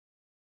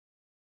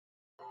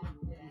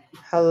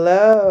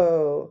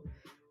Hello.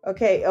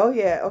 Okay. Oh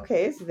yeah.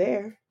 Okay, it's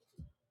there.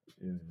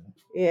 Yeah.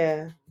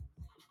 Yeah.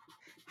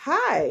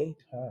 Hi.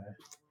 Hi.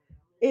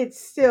 It's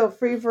still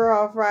free for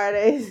all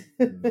Fridays.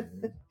 Yeah.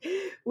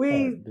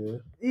 we Part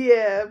deux.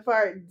 yeah,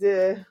 part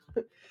two.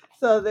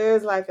 So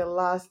there's like a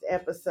lost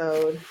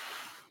episode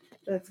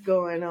that's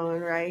going on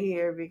right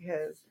here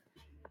because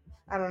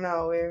I don't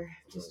know, we're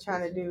just But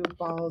trying this to do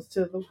one, balls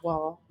to the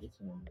wall. this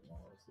one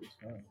was this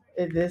fun.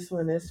 And this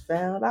one is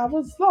found. I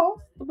was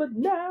lost, but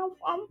now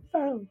I'm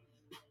found.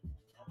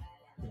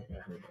 I think I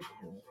heard that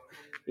before.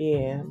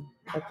 Yeah.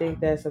 I think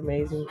that's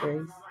Amazing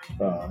Grace.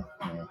 Yeah.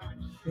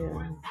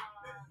 Yeah.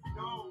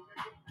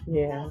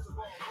 Yeah.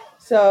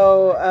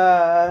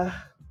 So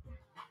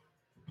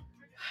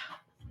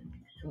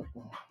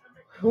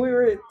we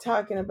were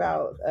talking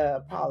about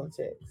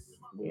politics,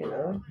 We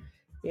were.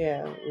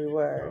 Yeah, we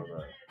were.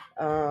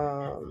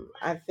 All right.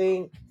 I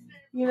think,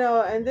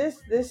 and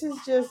this is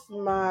just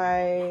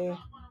my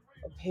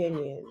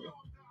opinion,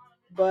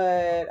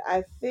 but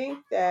I think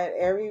that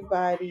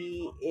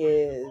everybody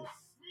is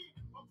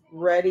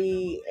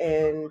ready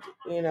and,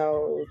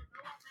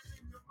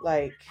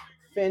 like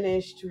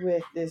finished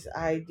with this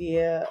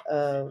idea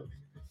of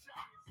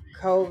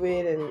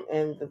COVID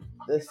and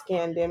the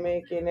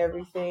scandemic and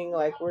everything.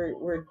 Like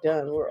we're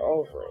done. We're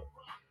over it.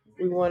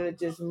 We want to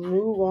just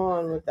move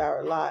on with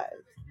our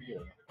lives.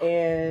 Yeah.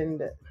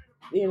 And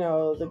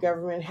the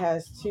government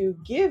has to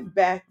give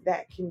back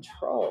that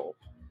control,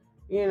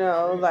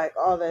 like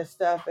all that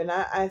stuff. And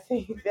I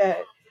think that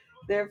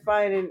they're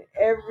finding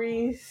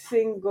every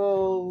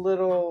single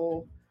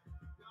little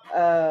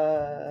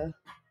uh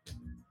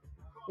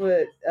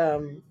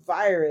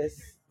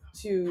virus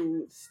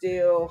to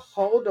still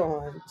hold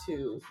on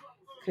to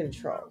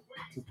control.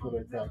 To put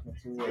it back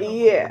into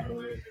Yeah,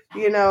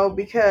 it.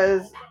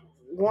 because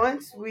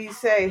once we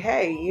say,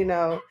 hey,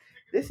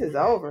 this is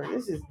over,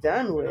 this is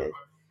done with,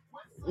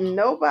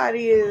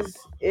 nobody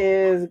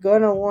is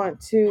gonna want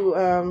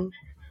to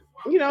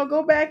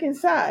go back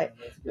inside.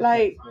 Let's get back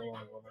Like, to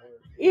normal work.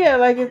 yeah,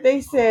 like if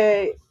they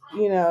said,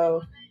 you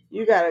know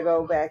you got to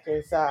go back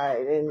inside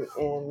and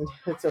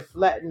to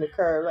flatten the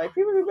curve, like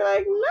people would be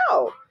like,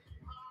 no,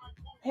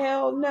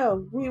 hell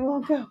no, we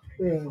won't go.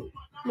 Really?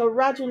 No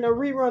Roger, no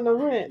rerun, no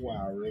rent.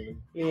 Wow, really?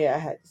 Yeah, I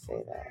had to say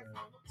that.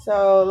 Yeah.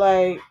 So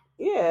like,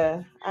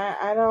 yeah,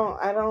 I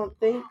don't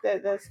think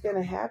that that's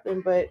gonna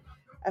happen, but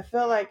I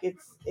feel like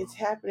it's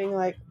happening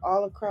like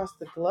all across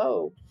the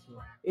globe,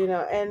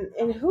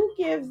 and who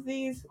gives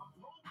these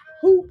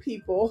who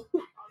people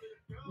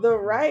the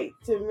right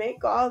to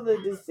make all the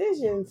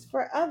decisions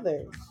for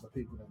others? The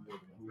people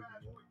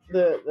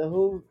that live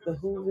in the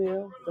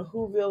Whoville. The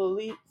Whoville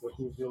elites.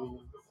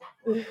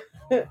 The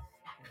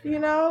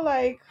Whovillians.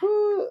 Like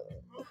who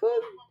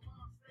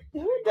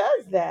who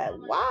does that?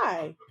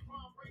 Why?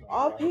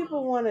 All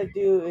people want to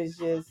do is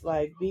just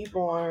like be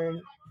born,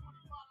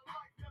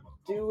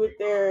 do with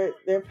their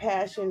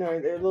passion or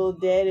their little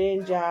dead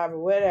end job or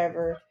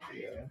whatever,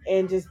 Yeah.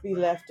 and just be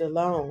left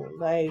alone.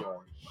 Like, Right.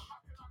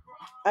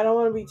 I don't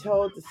want to be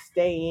told to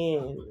stay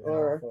in Have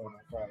or fun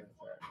and fight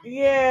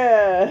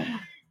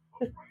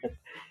inside.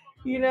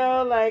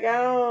 yeah. Like I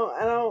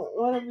don't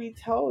want to be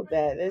told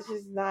that. That's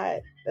just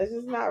not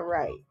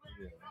right.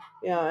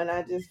 Yeah. And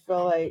I just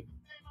feel like,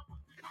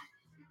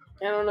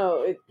 I don't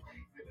know,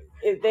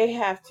 if they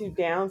have to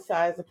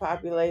downsize the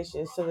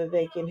population so that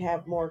they can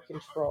have more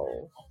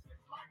control.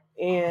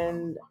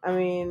 And I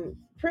mean,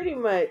 pretty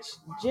much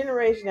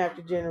generation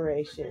after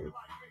generation,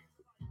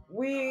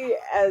 we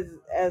as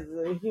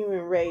a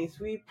human race,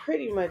 we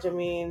pretty much, I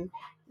mean,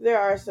 there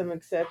are some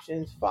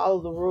exceptions, follow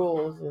the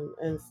rules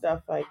and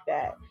stuff like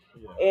that.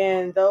 Yeah.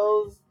 And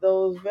those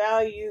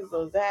values,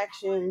 those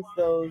actions,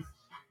 those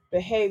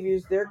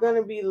behaviors, they're going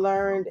to be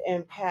learned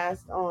and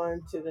passed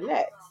on to the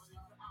next.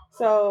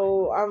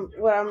 So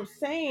what I'm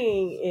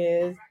saying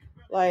is,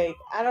 like,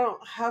 I don't,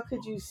 how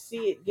could you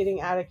see it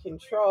getting out of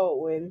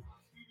control when,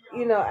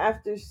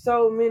 after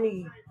so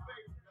many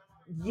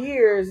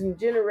years and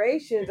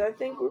generations, I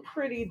think we're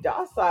pretty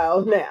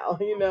docile now.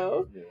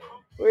 Yeah.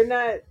 We're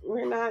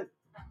not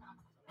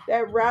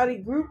that rowdy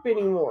group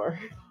anymore.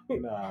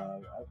 Nah,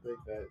 I think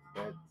that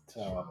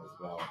time is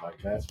gone. Like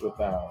that's with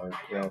our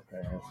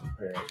grandparents and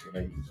parents when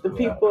they used The to do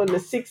people all. in the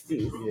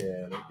 '60s.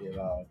 Yeah, they did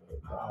all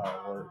the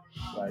hard work.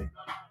 Like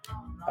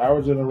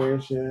our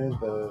generation,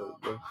 the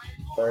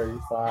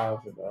 35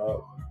 and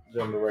up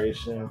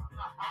generation,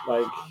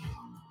 like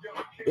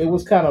it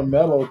was kind of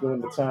mellow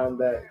during the time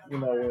that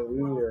when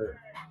we were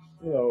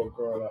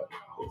growing up.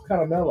 It was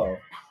kind of mellow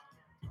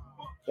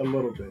a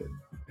little bit.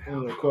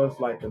 And of course,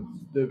 like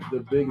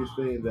the biggest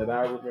thing that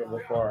I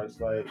remember, as far as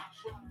like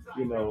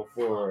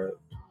for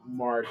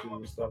marching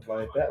and stuff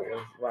like that,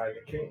 was Ride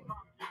the King.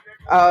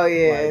 Oh Like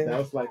yeah.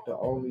 that's like the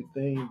only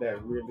thing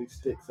that really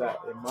sticks out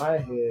in my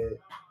head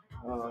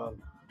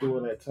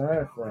during that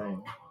time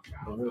frame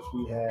in which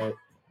we had,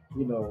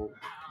 you know,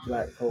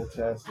 black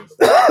protests and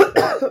stuff like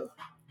that.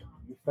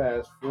 You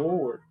fast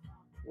forward,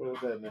 what was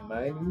that in the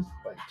 '90s?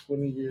 Like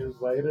 20 years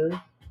later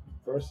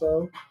or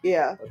so,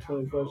 Yeah. or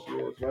 20 plus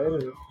years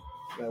later.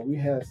 Now we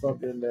had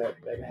something that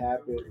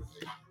happens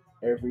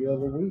every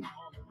other week.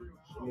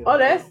 Oh,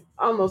 that's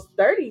almost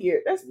 30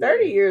 years. That's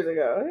 30 years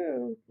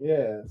ago.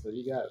 Yeah, so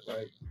you got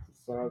like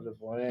Sandra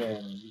Bland,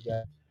 and you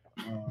got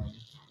I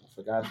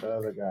forgot the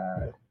other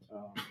guy.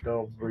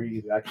 Don't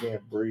breathe. I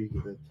can't breathe.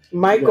 And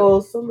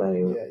Michael, somebody.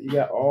 Yeah, you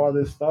got all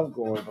this stuff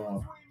going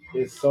on.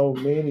 It's so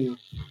many.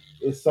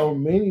 It's so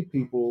many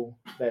people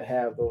that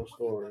have those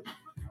stories.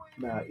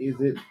 Now, is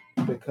it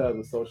because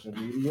of social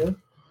media?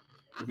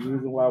 Is the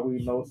reason why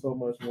we know so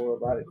much more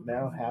about it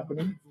now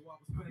happening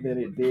than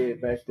it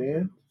did back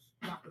then?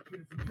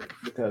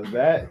 Because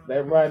that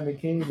Rodney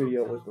King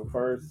video was the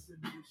first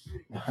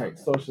like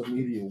social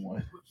media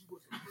one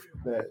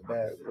that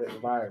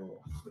went viral.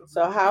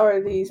 So how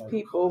are these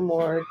people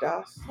more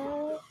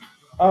docile?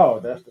 Oh,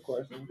 that's the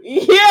question.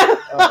 Yeah.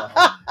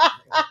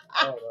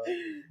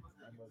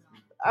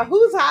 Oh,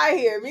 who's high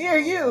here, me or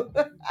you?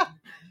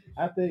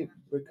 I think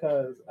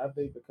because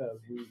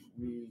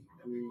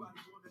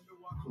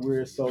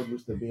we're so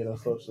used to being on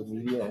social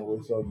media and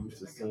we're so used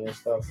to seeing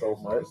stuff so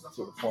much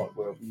to the point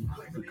where we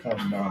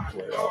become numb to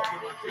it all.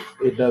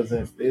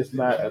 It's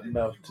not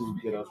enough to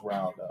get us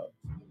riled up.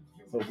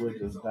 So we're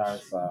just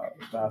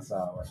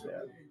docile like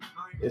that.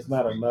 It's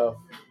not enough.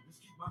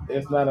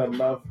 It's not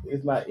enough.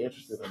 It's not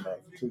interested enough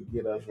to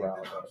get us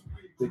riled up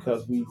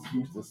because we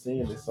used to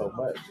seeing it so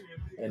much,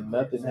 and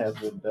nothing has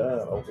been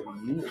done over the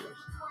years,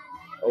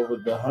 over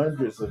the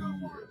hundreds of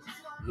years.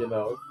 You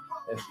know,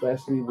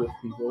 especially with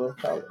people of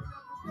color,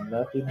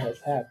 nothing has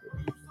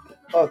happened.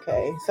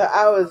 Okay, so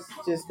I was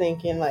just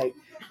thinking like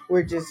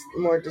we're just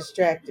more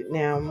distracted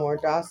now, more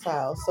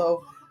docile.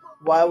 So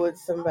why would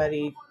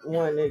somebody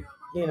want to,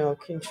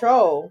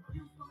 control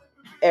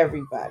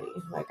everybody?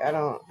 Like I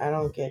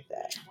don't get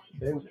that.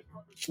 They,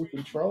 to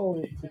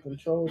control the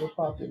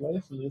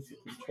population is to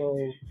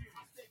control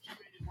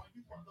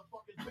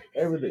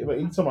everything. But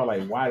you talking about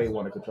like why they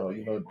want to control?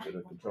 To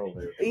control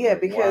it. Yeah, Like, why are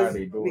because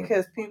they doing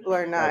because people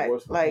are not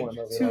what's the like point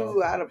of it too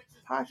all? out of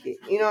pocket.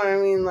 You know what I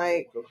mean?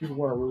 Like So people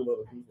want to rule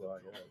other people, I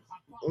guess.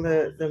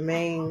 the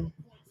main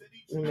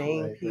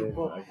Right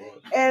people. there, I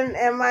guess.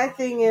 And my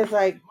thing is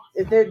like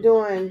if they're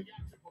doing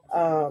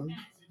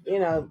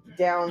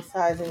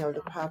downsizing of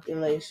the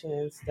population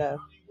and stuff.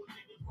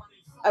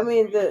 I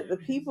mean the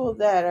people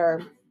that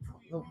are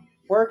the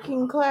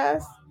working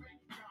class,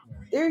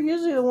 they're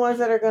usually the ones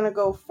that are gonna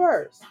go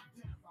first.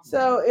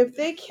 So if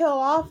they kill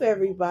off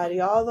everybody,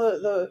 all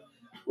the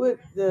with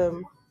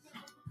the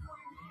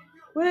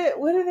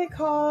what do they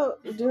call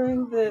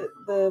during the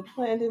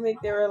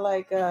pandemic? They were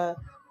like the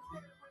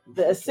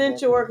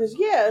essential workers.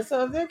 Yeah.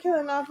 So if they're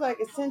killing off like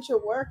essential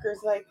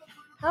workers, like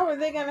how are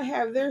they gonna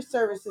have their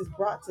services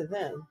brought to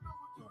them?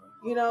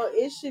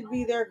 It should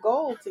be their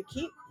goal to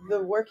keep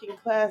the working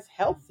class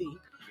healthy,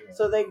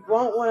 so they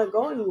won't want to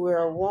go anywhere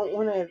or won't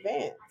want to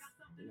advance.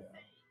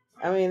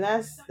 I mean,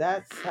 that's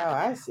how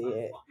I see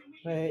it.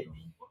 But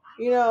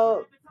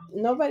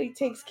nobody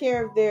takes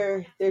care of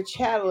their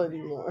chattel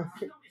anymore.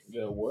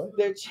 Their what?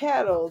 Their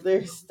chattel,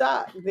 their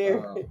stock,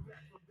 their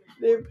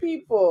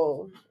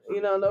people.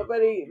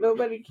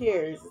 Nobody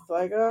cares. It's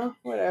like, oh,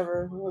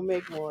 whatever, we'll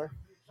make more.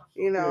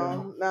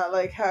 Not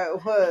like how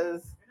it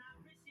was,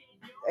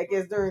 I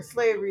guess, during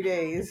slavery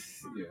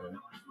days.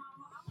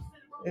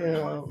 But I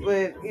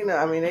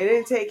mean, they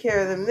didn't take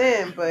care of them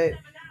then, but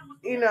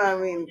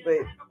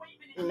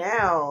but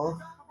now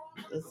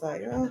it's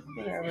like, oh,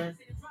 whatever.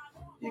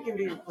 You can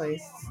be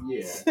replaced.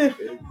 Yeah.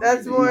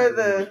 That's more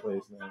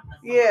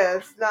yeah,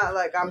 it's not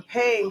like I'm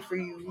paying for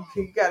you.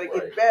 You got to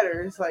get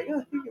better. It's like,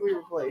 oh, you can be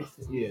replaced.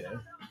 Yeah.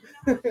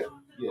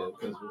 Yeah,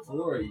 because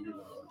before, you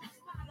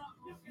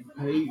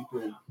paid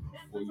for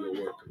your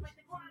workers.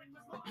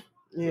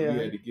 Yeah. You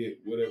had to get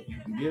whatever you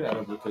can get out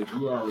of it because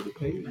you already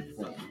paid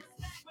for them.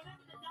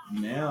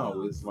 Now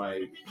it's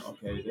like,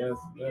 okay, there's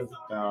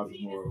 1,000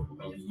 more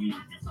of you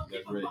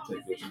that's ready to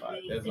take your spot.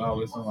 There's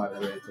always somebody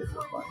ready to take your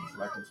spot. It's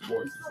like in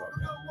sports, it's like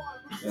that.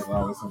 There's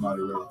always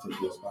somebody ready to take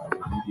your spot.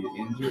 When you get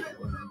injured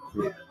or you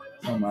quit,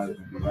 somebody's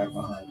gonna be right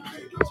behind you to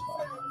take your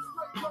spot.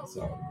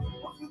 So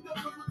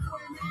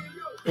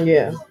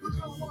yeah,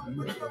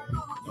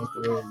 that's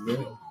the way it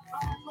is.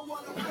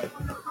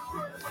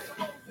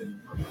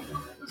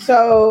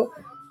 So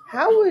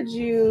how would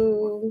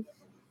you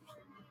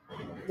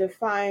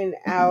define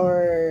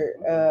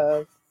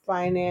our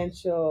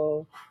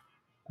financial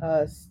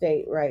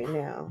state right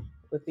now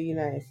with the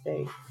United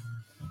States?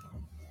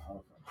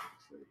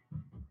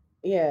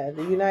 Yeah,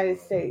 the United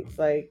States,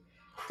 like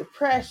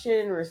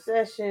depression,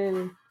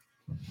 recession.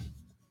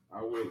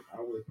 I would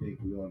think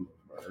we're on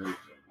the verge of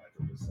like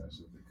a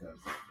recession because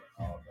of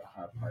all the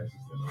high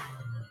prices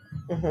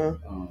that are going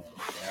up.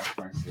 Gas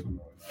prices are going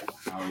up,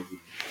 housing,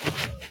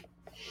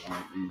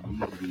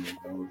 immediately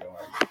those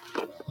are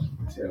like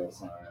tell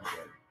signs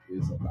that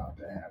it's about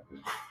to happen.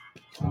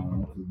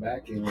 Cause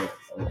back in what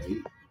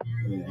 08,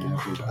 when it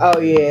happened, oh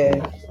yeah,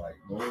 it was like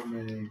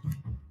booming.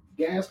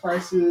 Gas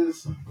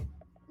prices,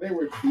 they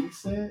were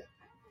decent,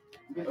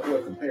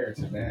 compared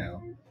to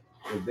now.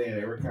 But then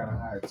they were kind of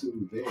high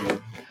too.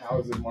 Then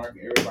housing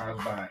market,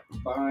 everybody's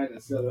buying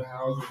and selling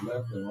houses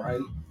left and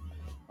right.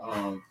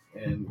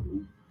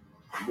 And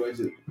which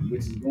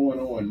is going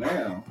on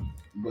now.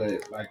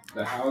 But like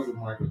the housing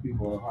market,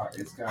 people are hard.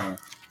 It's kind of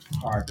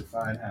hard to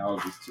find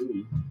houses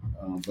too.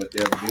 But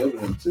they're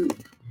building them too.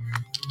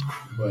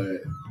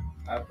 But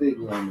I think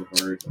we're on the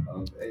verge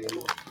of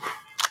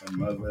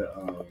another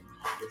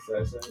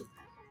recession.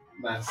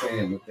 Not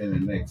saying within the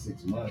next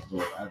 6 months,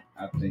 but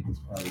I think it's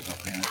probably going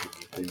to happen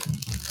within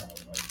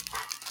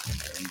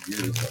like a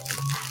year or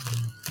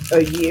so. A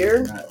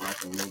year? Not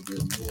like a little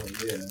bit more,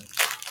 yeah.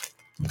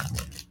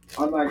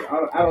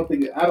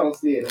 I don't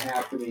see it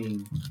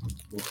happening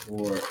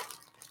before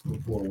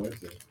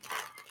winter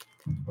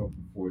or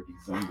before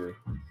December,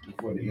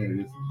 before the end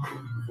of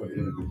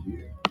this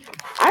year.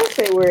 I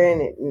say we're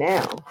in it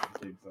now. I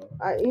think so.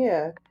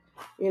 Yeah,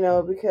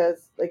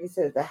 because like you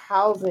said, the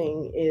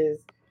housing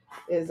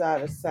is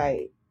out of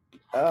sight.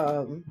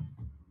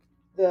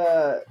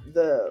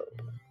 The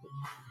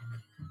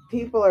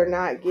people are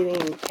not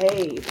getting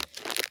paid,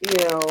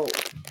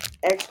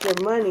 extra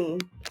money,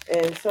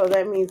 and so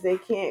that means they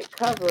can't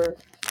cover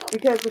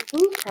because the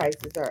food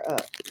prices are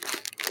up.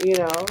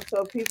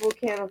 So people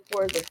can't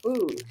afford the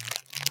food,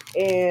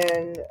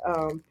 and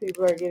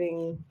people are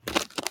getting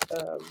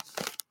um,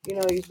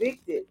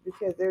 evicted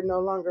because they're no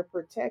longer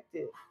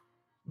protected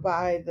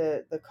by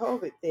the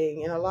COVID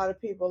thing, and a lot of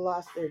people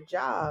lost their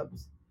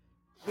jobs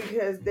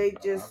because they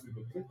just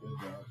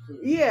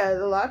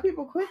a lot of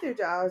people quit their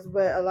jobs,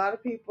 but a lot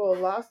of people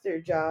lost their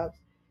jobs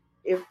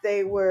if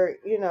they were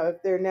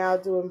if they're now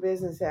doing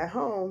business at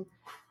home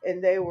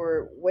and they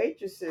were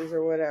waitresses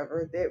or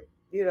whatever, they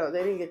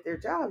didn't get their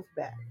jobs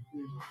back.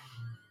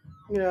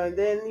 And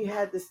then you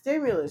had the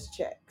stimulus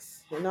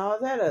checks and all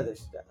that other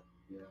stuff.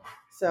 Yeah.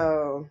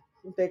 So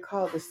they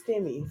call the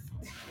stimmies.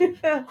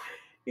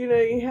 You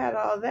had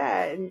all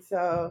that, and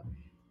so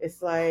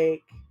it's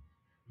like,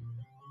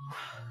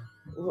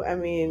 I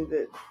mean,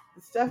 the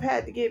stuff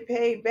had to get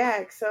paid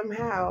back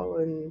somehow,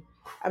 and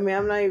I mean,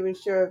 I'm not even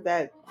sure if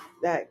that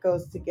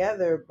goes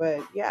together, but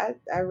yeah,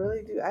 I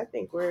really do. I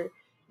think we're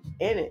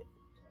in it.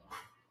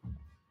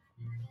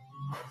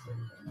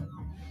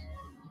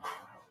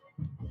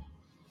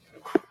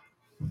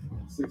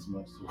 6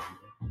 months to a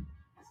year.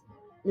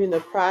 I mean, the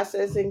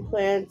processing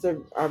plants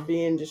are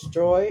being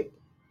destroyed.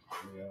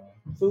 Yeah.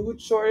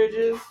 Food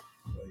shortages.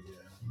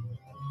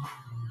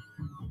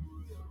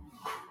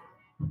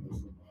 But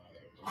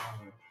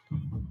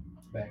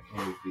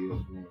backhanded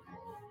deals going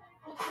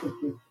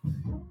on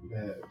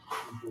that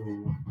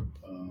people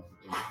in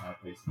the high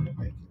places that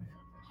make it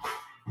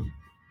happen.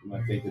 And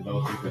I think that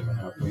those people in the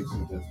high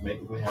places that's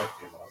making it happen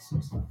can also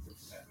stop it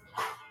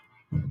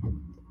happening.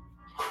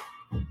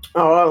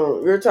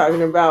 Oh, you're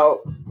talking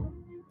about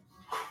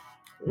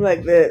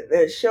like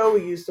that show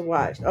we used to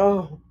watch.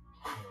 Oh,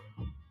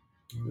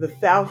 the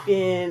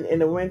Falcon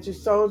and the Winter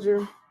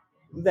Soldier.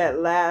 That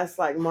last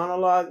like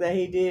monologue that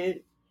he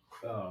did.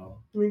 Oh.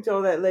 We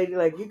told that lady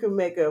like you can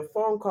make a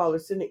phone call or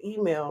send an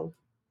email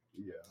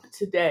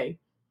today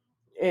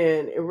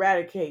and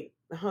eradicate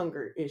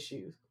hunger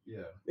issues.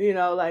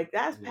 Yeah. Like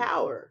that's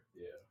power.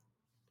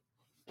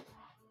 Yeah.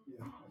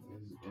 Yeah.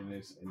 And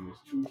there's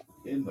truth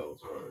in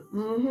those words.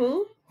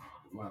 Mm-hmm.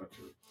 A lot of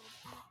truth.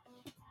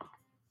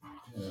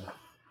 Yeah.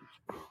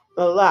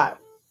 A lot.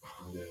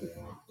 Yeah.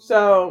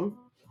 So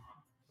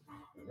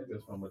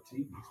just from a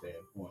TV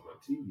standpoint,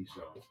 a TV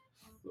show.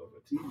 So if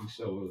a TV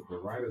show, the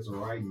writers are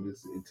writing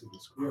this into the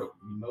script,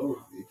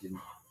 it can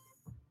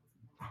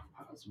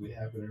possibly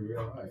happen in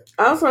real life.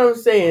 That's what I'm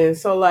saying.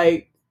 So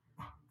like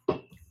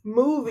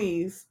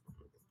movies,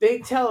 they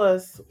tell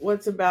us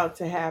what's about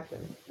to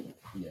happen.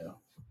 Yeah.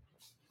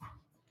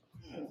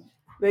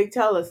 They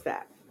tell us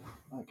that.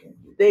 Okay.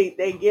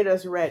 They get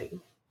us ready.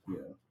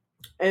 Yeah.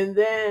 And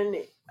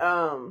then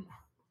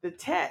the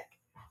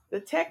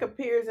tech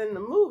appears in the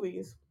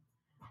movies.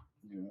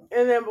 Yeah.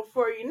 And then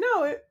before you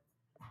know it,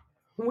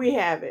 we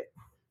have it.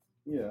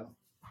 Yeah.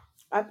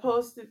 I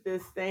posted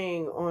this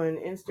thing on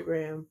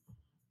Instagram,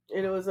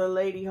 and it was a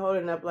lady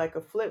holding up like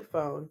a flip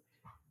phone,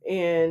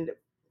 and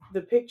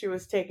the picture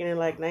was taken in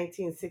like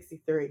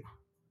 1963.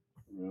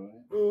 Really?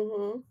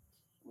 Mm-hmm.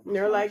 And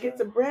they're like,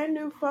 it's a brand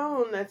new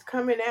phone that's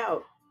coming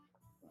out.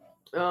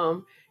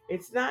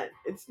 It's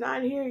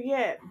not here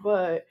yet,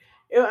 but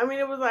it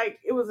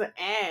was an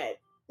ad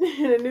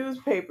in a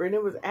newspaper, and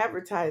it was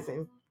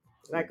advertising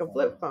like a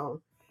flip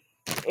phone,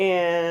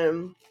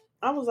 and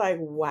I was like,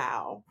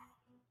 wow,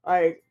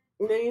 like.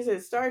 And then you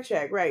said Star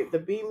Trek, right? The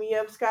beam me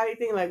up Scotty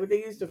thing, like what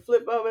they used to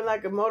flip open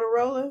like a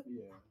Motorola.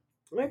 Yeah.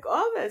 Like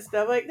all that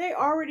stuff, like they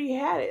already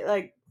had it.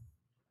 Like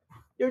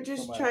they're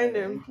just trying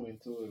to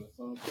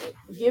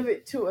give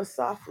it to us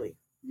softly.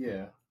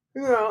 Yeah.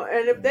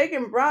 And if they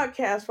can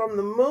broadcast from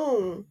the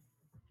moon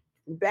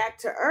back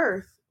to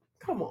Earth,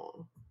 come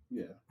on.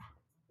 Yeah.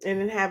 And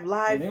then have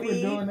live feed.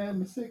 They were doing that in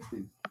the 60s.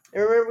 And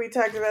remember we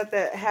talked about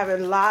that,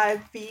 having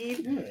live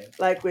feed? Yeah.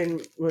 Like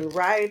when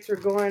riots were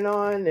going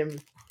on and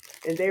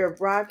and they were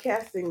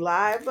broadcasting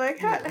live. Like,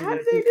 how Yeah,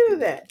 did they do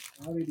that?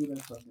 How do they do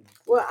that stuff?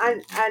 Well,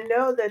 I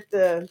know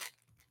that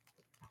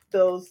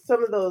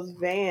some of those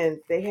vans,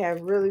 they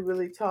have really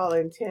really tall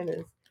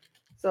antennas,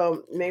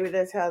 so maybe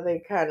that's how they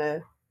kind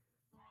of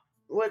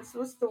what's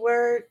the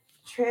word,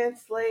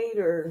 translate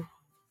or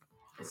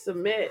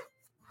submit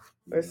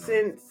or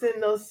send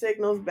those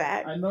signals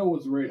back. I know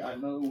it was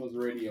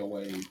radio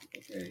wave.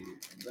 Okay,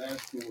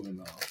 that's cool and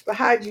all. But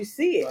how'd you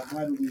see it? But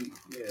how do we?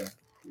 Yeah,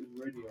 it's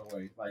radio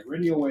waves. Like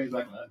radio waves,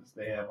 I can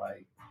understand.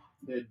 Like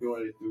they're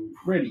doing it through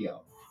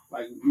radio.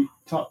 Like you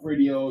talk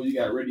radio, you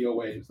got radio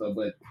waves and stuff.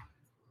 But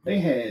they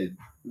had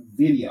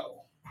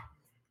video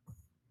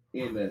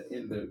in the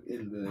 50s,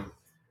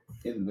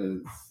 in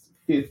the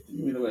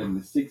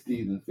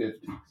 60s and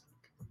 50s.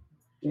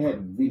 They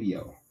had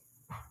video.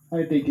 How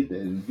did they get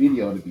that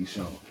video to be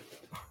shown?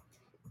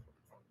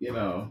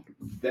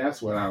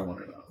 That's what I want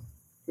to know.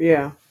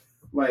 Yeah.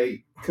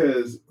 Like,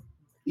 cause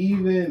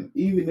even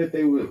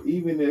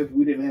if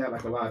we didn't have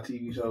like a lot of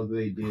TV shows that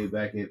they did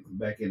back in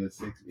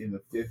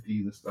the 50s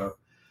and stuff,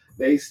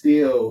 they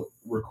still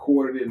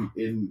recorded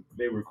in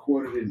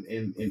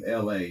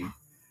LA.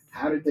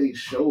 How did they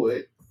show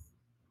it?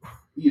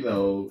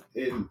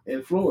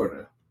 In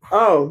Florida.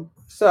 Oh,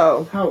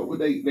 so how would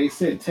they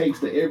sent tapes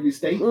to every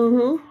state?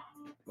 Mm-hmm.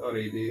 Oh,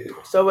 they did.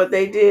 So what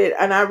they did,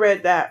 and I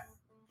read that,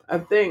 I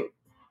think.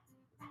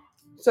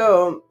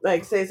 So,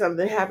 like, say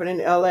something happened in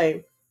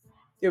LA,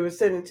 they would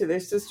send it to their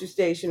sister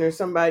station or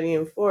somebody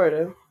in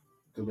Florida.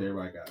 Because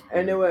everybody got it.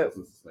 And it would.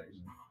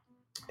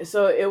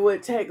 So it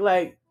would take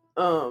like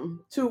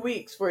 2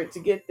 weeks for it to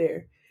get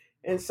there,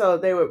 and so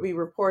they would be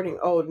reporting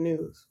old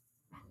news.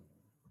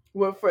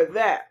 Well, for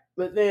that,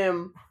 but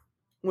then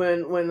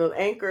when the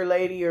anchor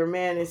lady or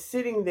man is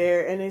sitting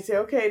there and they say,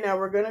 "Okay, now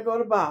we're gonna go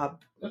to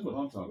Bob." That's what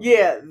I'm talking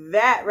Yeah, about.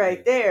 That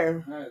right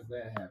there. How does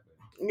that happen?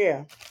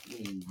 Yeah.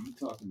 You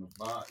talking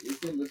about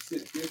it's in the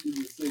 50s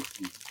and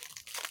 60s.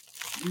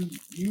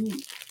 You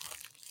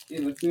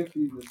in the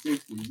 50s and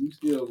 60s, you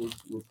still was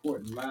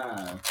reporting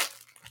live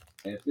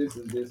at this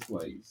and this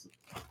place,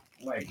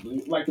 like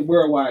the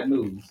worldwide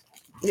news.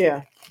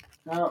 Yeah.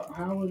 How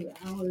are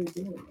they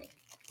doing that?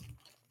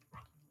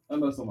 I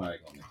know somebody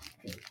can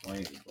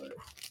explain it, but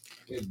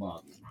it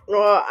bothers me.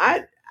 Well,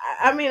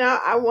 I mean,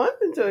 I want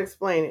them to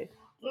explain it.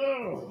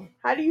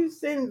 How do you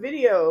send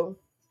video,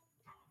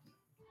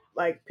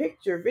 like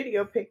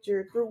video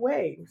picture through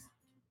waves?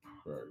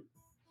 Right.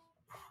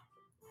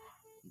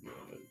 Yeah,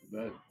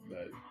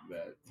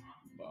 that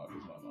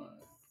boggles my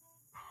mind.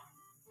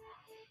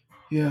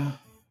 Yeah.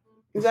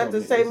 Is that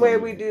the same way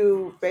we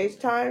do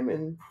FaceTime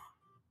and?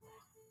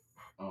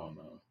 I don't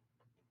know,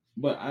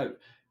 but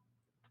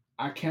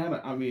I kind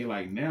of,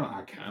 like now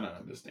I kind of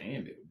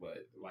understand it,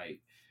 but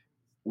like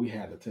we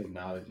had the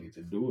technology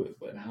to do it,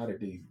 but how did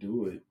they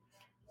do it?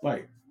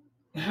 Like,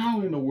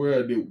 how in the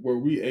world were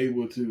we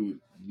able to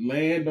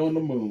land on the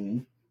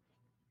moon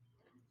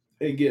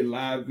and get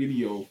live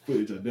video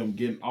footage of them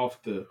getting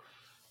off the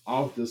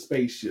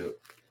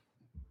spaceship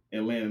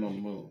and landing on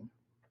the moon?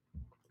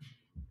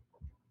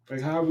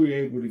 Like, how are we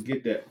able to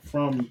get that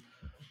from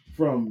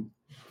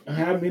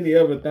how many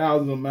other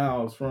thousands of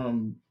miles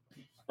from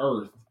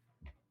Earth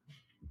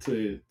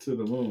to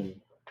the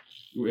moon?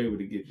 We were able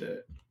to get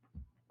that.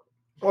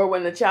 Or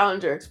when the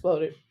Challenger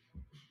exploded,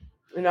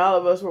 and all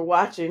of us were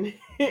watching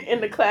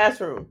in the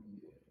classroom.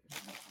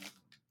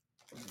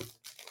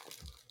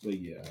 But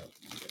yeah.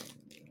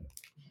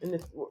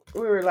 And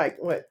we were like,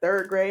 what,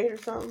 3rd grade or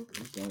something?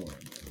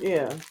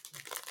 Yeah.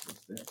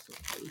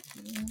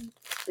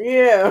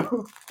 Yeah.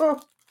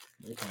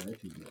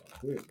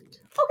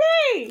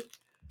 Okay.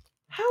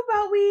 How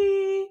about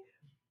we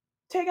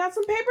take out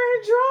some paper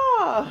and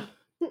draw?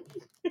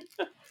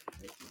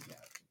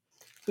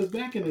 Because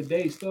back in the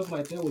day, stuff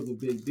like that was a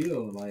big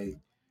deal. Like,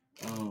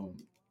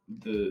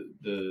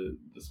 the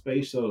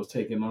space shuttles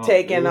taking off.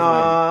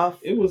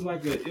 It was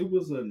like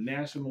a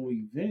national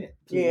event.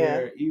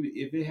 Where even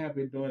if it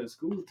happened during the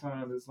school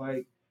time, it's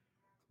like,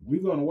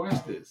 we're gonna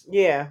watch this.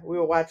 Yeah,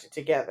 we'll watch it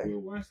together. We'll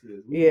watch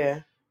this.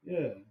 Yeah.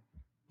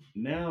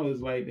 Now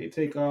it's like they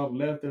take off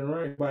left and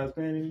right. Nobody's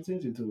paying any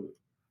attention to it.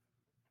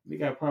 They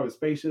got private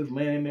spaceships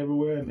landing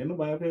everywhere, and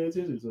nobody paying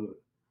attention to it.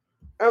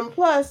 And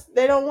plus,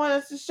 they don't want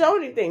us to show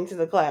anything to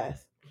the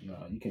class.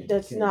 No, you can't.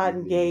 That's not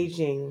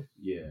engaging.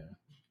 Yeah,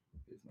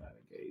 it's not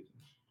engaging.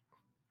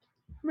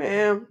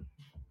 Man,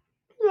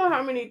 you know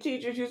how many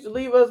teachers used to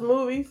leave us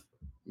movies?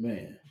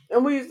 Man.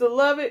 And we used to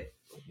love it.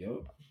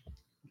 Yep.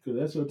 Because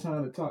that's your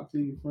time to talk to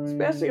your friends.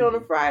 Especially on a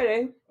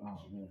Friday.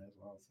 Oh, man, that's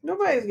awesome.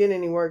 Nobody's getting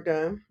any work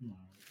done. No.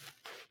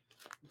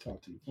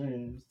 Talk to your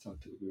friends, talk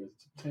to the girls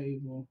at the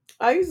table.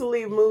 I used to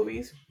leave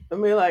movies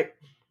and be like,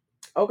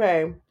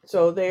 okay,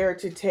 so they are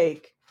to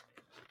take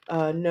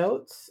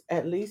notes,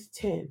 at least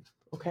 10,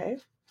 okay?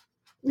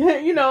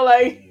 Like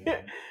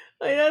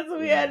that's what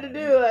we had to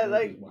do.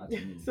 Like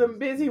some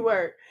busy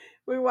work.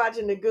 We're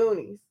watching the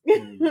Goonies.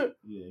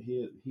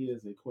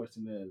 Here's a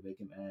questionnaire they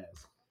can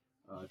ask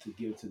to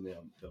give to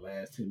them the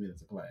last 10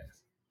 minutes of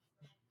class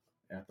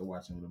after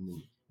watching the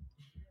movie.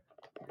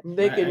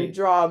 They can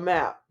draw a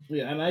map.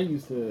 Yeah, and I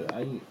used to.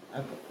 I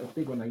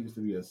think when I used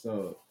to be a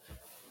sub,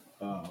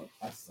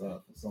 I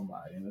subbed for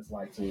somebody, and it's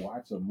like to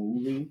watch a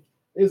movie.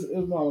 It's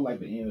more like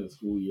the end of the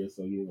school year,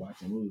 so you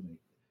watch a movie.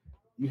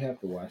 You have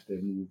to watch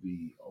that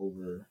movie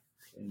over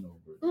and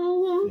over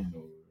and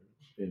over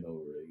and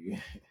over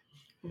again.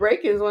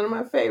 Breaking is one of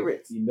my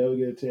favorites. You never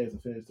get a chance to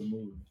finish the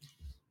movie.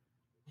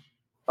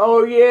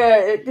 Oh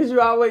yeah, because you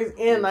always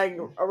end like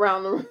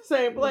around the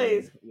same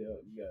place. Yeah,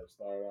 you gotta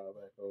start out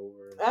back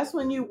over. That's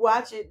when you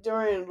watch it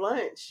during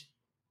lunch.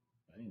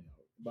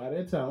 By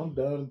that time, I'm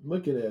done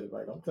looking at it.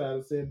 Like I'm tired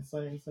of seeing the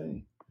same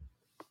thing.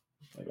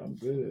 Like I'm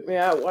good.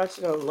 Yeah, I watch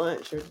it on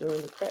lunch or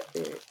during the prep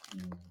period.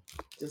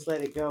 Just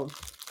let it go.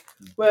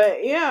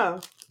 But yeah.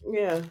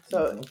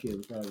 So my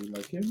kids probably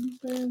like, "Can you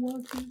stay and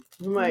watch it?"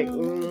 I'm like,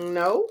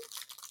 no.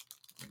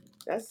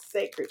 That's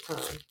sacred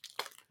time.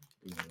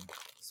 Yeah.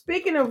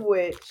 Speaking of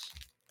which,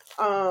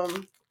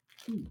 what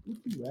you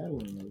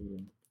rattling over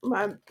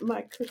there?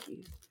 My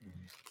cookies.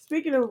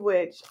 Speaking of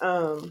which,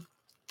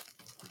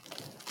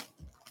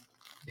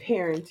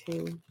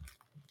 parenting.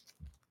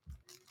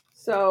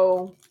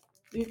 So,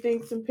 do you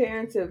think some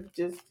parents have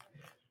just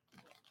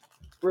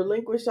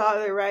relinquished all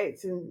their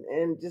rights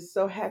and just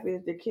so happy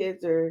that their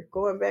kids are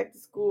going back to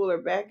school or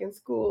back in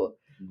school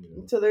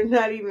until they're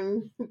not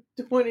even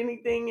doing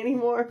anything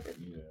anymore?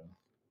 Yeah.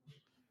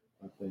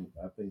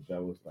 I think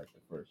that was like the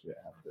first year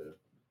after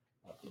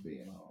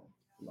being home.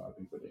 A lot of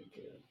people didn't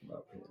care. A lot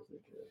of parents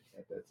didn't care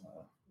at that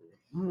time.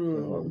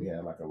 That's why we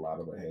had like a lot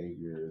of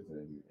behaviors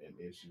and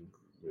issues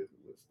with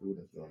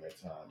students during that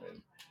time,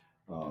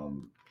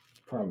 and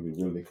probably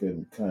really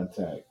couldn't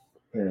contact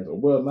parents.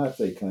 Well, not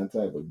say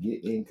contact, but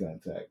get in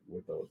contact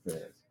with those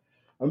parents.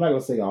 I'm not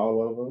gonna say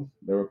all of them.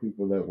 There were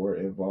people that were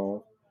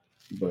involved,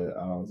 but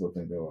I also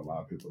think there were a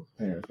lot of people,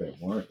 parents that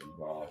weren't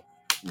involved,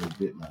 who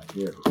did not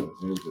care because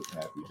they were just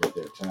happy that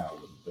their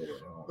child was there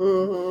at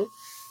home.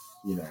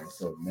 You know,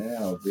 so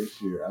now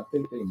this year, I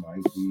think it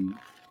might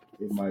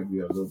be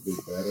a little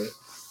bit better.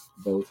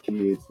 Those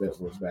kids that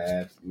were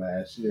bad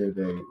last year,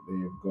 they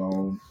have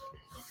gone,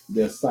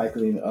 they're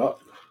cycling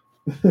up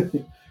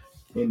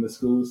in the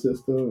school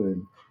system,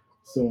 and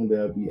soon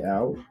they'll be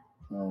out.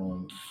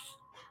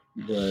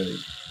 But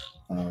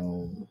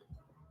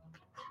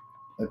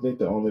I think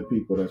the only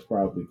people that's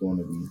probably going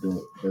to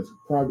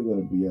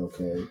be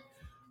okay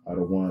are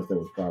the ones that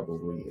was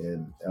probably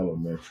in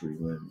elementary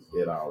when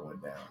it all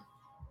went down.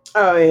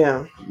 Oh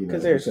yeah,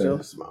 because they're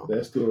still small.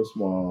 They're still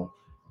small,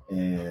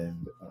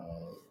 and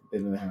they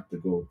didn't have to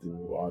go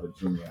through all the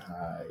junior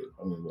high,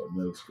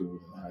 middle school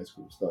and high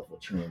school stuff with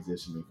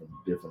transitioning from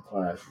different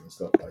classes and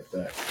stuff like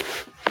that.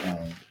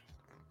 And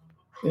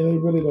they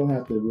really don't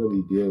have to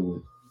really deal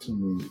with too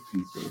many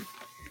people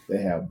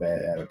that have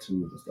bad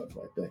attitudes and stuff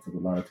like that, because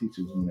a lot of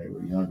teachers, when they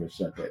were younger,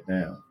 shut that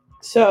down.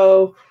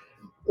 So,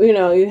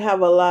 you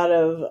have a lot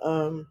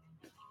of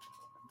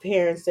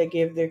parents that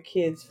give their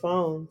kids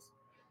phones,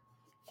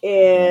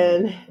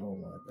 and oh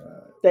my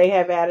God, they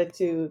have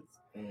attitudes.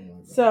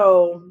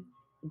 So,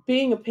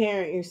 being a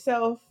parent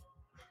yourself,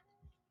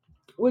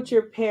 what's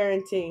your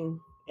parenting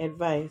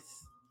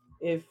advice?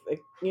 If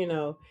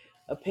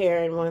a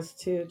parent wants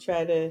to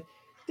try to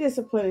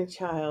discipline a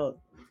child,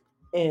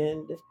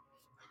 and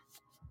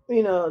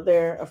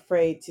they're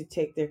afraid to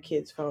take their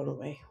kid's phone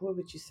away, what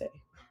would you say?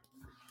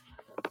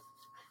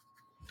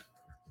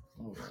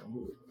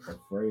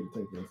 Afraid to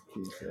take their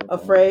kids' phone.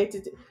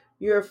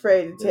 You're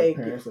afraid to take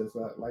parents that's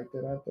not like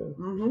that out there.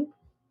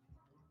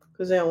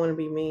 Because they don't want to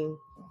be mean.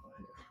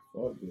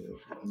 Oh, good.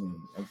 I mean,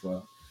 that's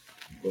why.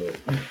 But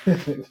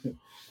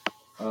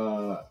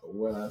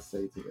what I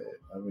say to that,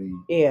 I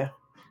mean,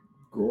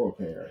 grow a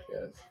pair, I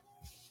guess,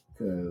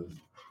 because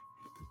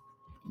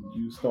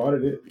you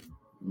started it.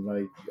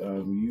 Like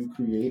you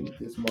created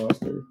this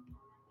monster.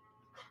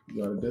 You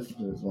got to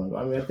discipline this monster.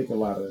 I mean, I think a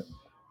lot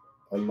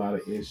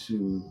of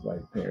issues,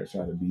 like parents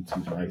try to be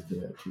too nice to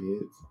their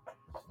kids.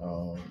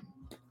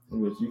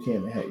 Which you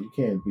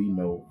can't be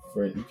no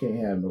friend. You can't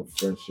have no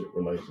friendship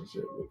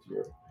relationship with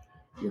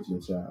your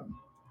child.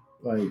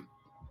 Like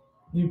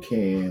you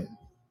can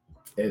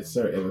at a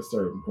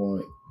certain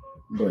point,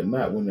 but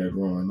not when they're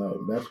growing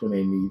up. That's when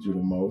they need you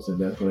the most, and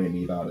that's when they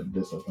need all the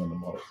discipline the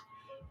most.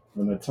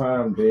 From the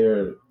time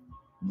they're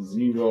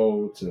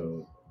 0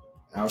 to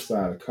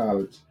outside of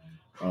college,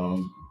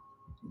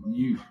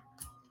 you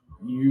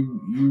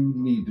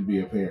need to be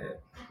a parent.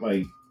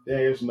 Like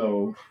there's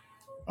no,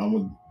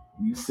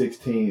 you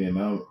 16 and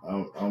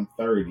I'm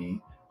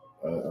 30,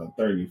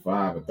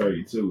 35 or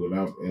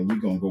 32, and we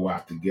gonna go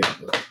out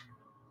together.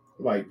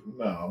 Like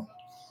no,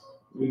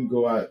 we can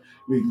go out.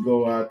 We can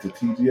go out to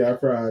TGI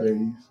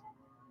Fridays.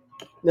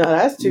 No,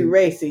 that's too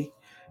racy.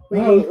 We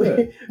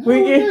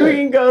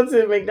can go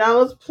to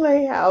McDonald's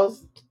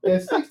Playhouse.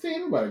 At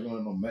 16, nobody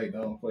going to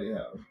McDonald's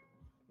Playhouse.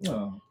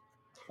 No.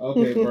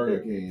 Okay,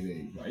 Burger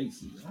King ain't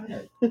racy. I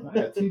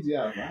got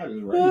TGI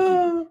Fridays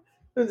racy.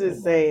 I'm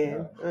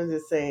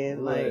just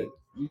saying. But like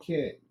you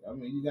can't. I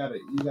mean, you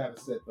gotta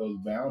set those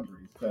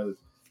boundaries,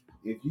 because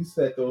if you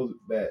set those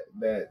that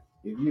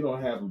if you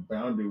don't have a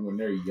boundary when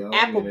they're young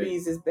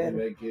Applebee's is better.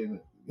 and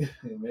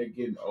they're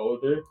getting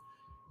older,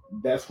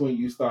 that's when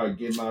you start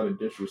getting out of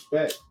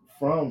disrespect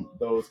from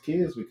those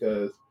kids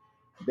because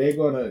they're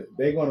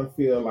gonna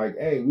feel like,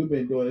 hey, we've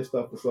been doing this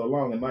stuff for so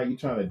long, and now you're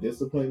trying to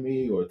discipline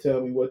me or tell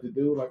me what to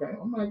do. Like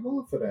I'm not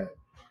going for that,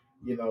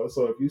 you know.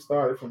 So if you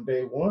started from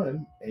day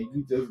one and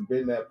you just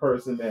been that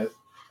person that's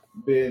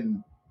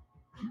been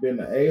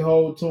an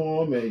a-hole to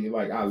them, and you're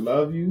like, I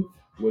love you,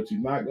 but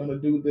you're not gonna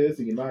do this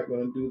and you're not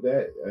gonna do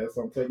that, as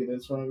I'm taking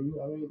this from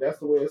you. I mean, that's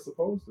the way it's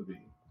supposed to be.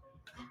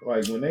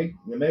 Like when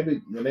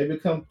they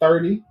become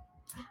 30,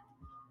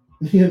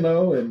 you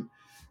know, and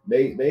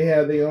they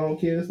have their own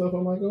kids and stuff.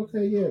 I'm like,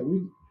 okay, yeah,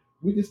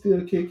 we can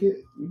still kick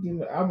it. We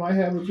can. I might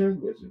have a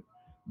drink with you,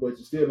 but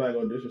you're still not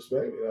gonna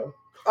disrespect me, though.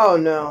 Oh I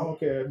no. don't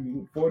care if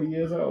you 40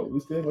 years old. We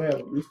still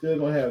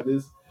gonna have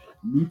this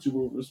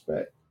mutual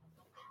respect,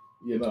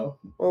 you know.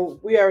 Well,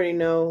 we already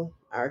know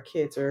our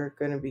kids are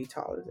gonna be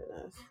taller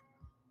than us.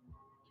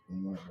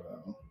 I'm like,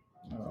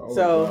 wow.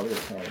 So,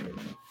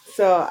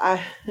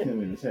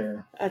 him in his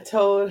hair. I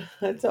told him,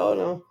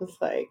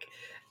 it's like,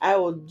 I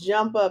will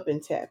jump up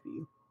and tap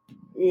you.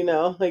 You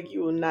know, like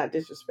you will not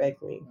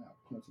disrespect me.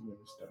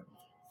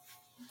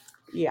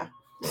 Yeah.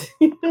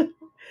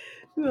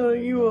 No,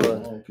 you will.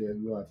 I don't care if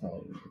you are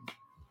taller than me.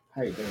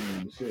 Height don't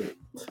mean shit.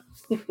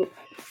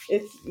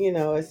 It's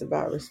it's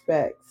about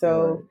respect.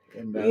 So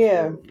right. And that's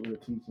what we're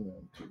teaching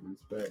them, to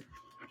respect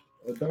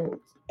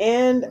adults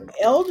and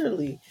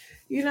elderly.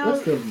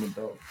 Let's give them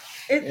adults.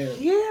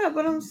 Yeah,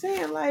 but I'm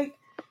saying like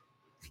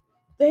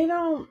they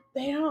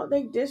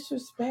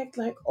disrespect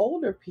like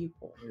older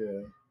people.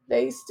 Yeah.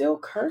 They still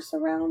curse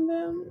around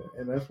them. Yeah.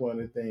 And that's one of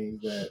the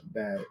things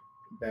that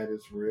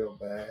is real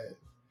bad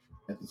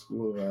at the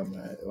school that I'm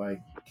at. Like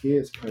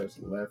kids curse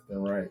left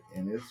and right,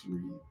 and it's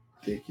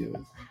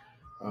ridiculous.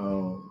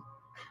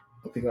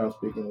 I think I was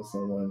speaking to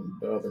someone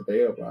the other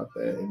day about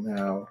that and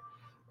how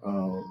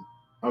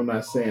I'm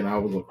not saying I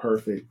was a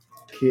perfect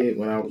kid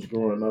when I was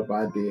growing up.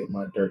 I did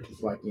my dirt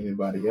just like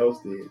anybody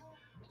else did,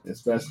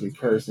 especially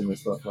cursing and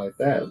stuff like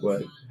that.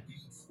 But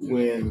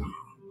when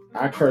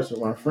I curse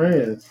with my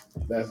friends,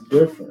 that's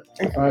different.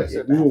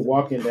 If we were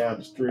walking down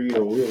the street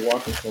or we were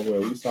walking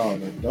somewhere, we saw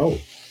an adult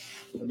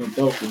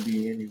could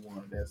be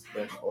anyone that's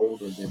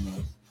older than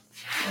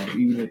us,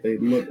 even if they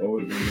look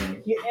older than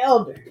us. You're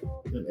elder.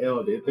 An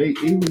elder.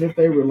 Even if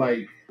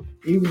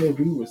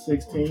we were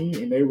 16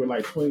 and they were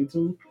like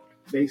 22,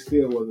 they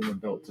still was an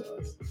adult to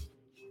us.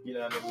 You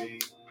know what I mean?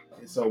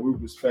 And so we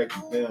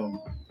respected them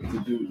to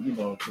do,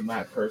 to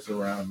not curse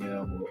around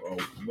them or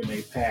when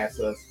they pass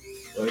us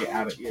or they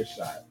out of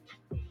earshot.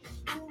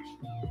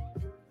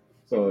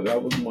 So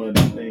that was one of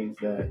the things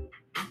that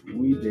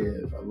we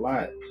did a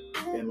lot.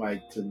 In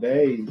like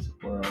today's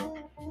world,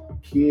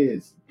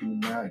 kids do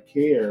not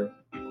care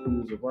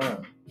who's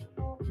around.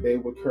 They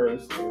will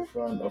curse in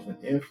front of an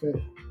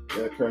infant.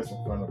 They'll curse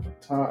in front of a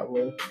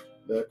toddler.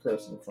 They'll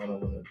curse in front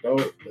of an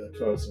adult. They'll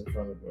curse in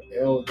front of an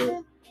elder,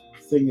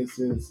 senior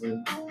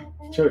citizen,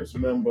 church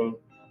member,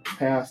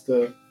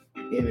 pastor,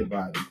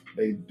 anybody.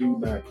 They do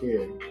not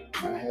care.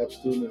 I have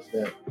students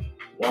that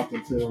walk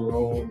into the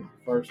room,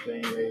 first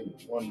thing they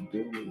want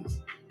to do is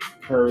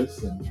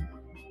curse and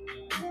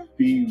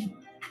be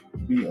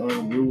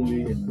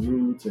unruly and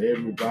rude to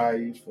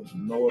everybody for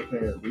no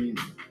apparent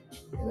reason.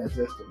 And that's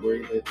just the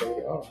way that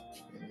they are.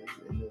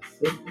 And it's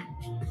simple.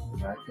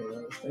 And I can't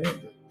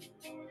understand it.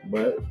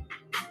 But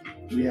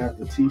we have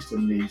to teach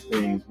them these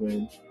things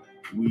when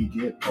we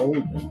get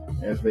older,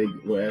 as they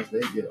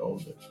get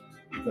older.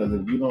 Because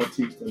if we don't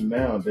teach them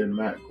now, they're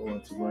not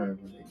going to learn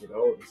when they get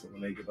older. So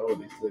when they get older,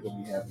 they're still going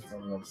to be having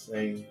some of those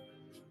same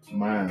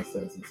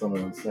mindsets and some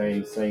of those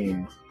same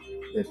sayings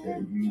that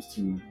they're used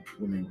to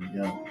when they were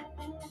young.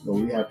 But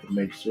we have to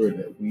make sure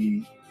that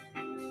we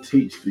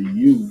teach the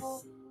youth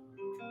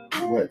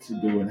what to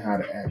do and how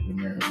to act when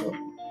they're in public.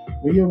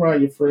 When you're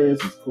around your friends,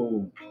 it's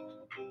cool,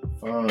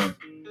 fun,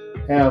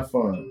 have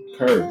fun,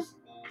 curse,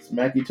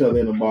 smack each other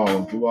in the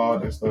balls, do all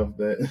that stuff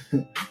that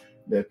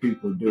that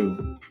people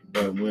do.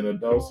 But when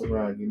adults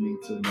around, you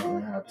need to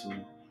learn how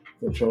to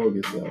control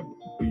yourself,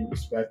 be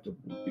respectable,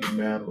 be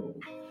mannerable,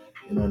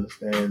 and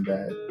understand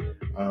that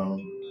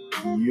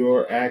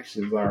your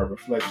actions are a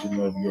reflection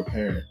of your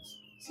parents.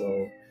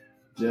 So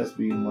just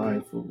be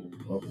mindful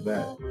of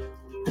that.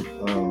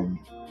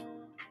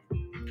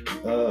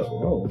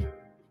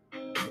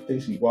 I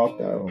think she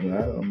walked out on me.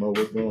 I don't know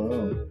what's going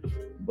on.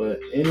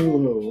 But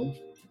anywho,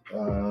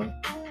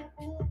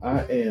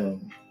 I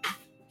am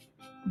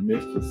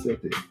Mr.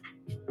 Sippy.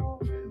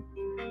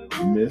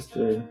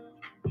 Mr.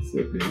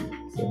 Sippy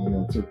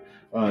 702.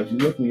 If you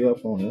look me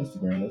up on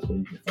Instagram, that's where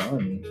you can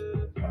find me.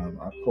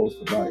 I post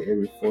about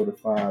every 4 to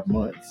 5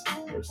 months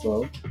or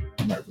so.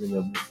 I'm not really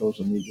a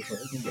social media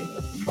person, but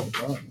that's where you can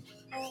find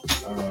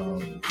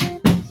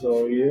me.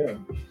 So yeah.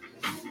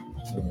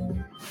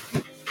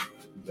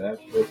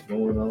 That's what's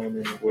going on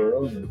in the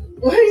world. And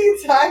what are you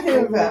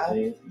talking about?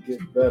 Things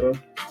get better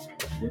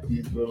with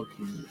these little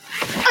kids.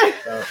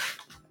 Stop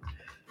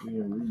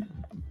being rude to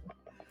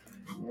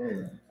people. All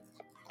right.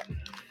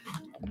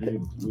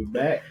 We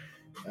back.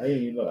 I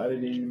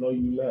didn't even know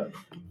you left.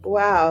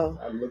 Wow.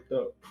 I looked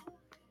up.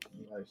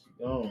 Like she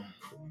gone.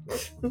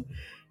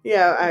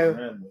 Yeah,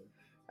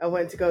 I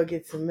went to go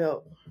get some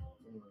milk.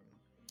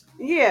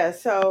 Yeah,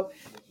 so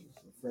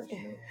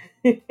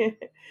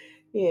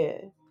yeah.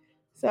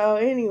 So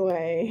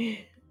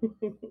anyway,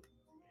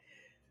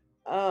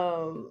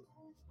 um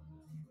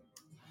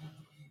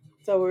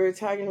so we were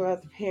talking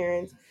about the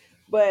parents,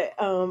 but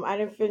I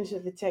didn't finish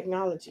with the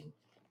technology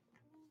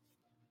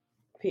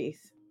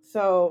piece.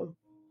 So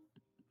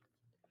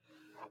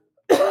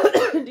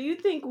do you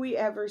think we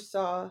ever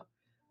saw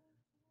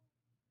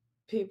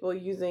people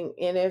using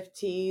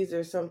NFTs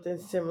or something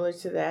similar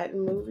to that in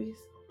movies?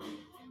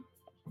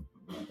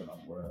 Not that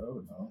I'm aware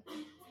of, no.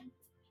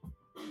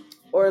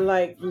 Or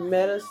like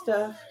meta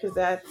stuff? Because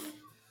that's,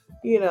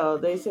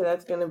 they say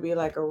that's going to be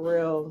like a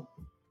real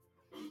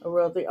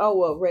thing. Oh,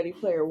 well, Ready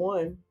Player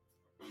One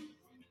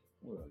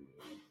Well,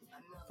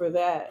 yeah. for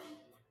that.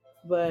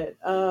 But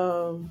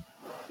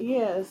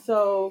yeah,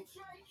 so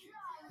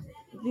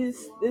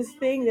this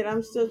thing that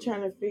I'm still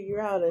trying to figure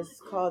out is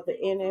called the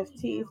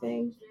NFT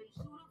thing.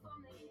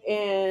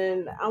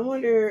 And I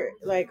wonder,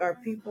 like, are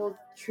people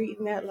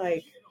treating that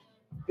like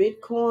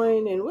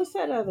Bitcoin and what's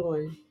that other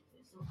one?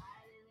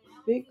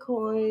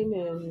 Bitcoin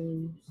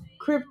and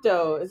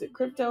crypto. Is it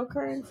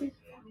cryptocurrency?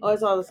 Oh,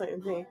 it's all the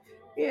same thing.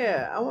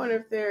 Yeah, I wonder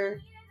if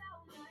they're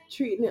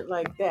treating it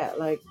like that.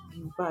 Like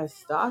you buy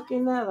stock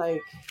in that.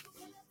 Like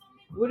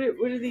what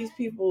are these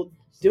people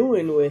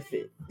doing with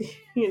it?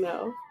 you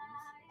know?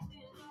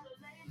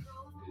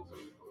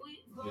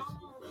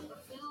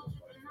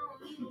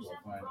 People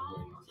find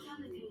ways to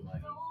create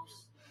money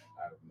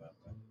out of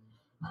nothing.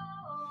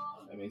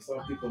 I mean,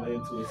 some people are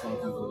into it, some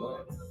people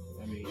aren't.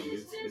 I mean,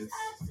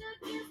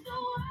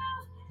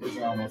 it's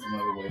almost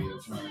another way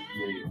of trying to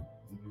create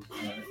new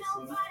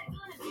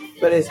currency.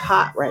 But it's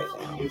hot right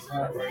now. It's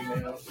hot right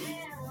now.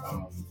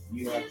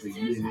 You have to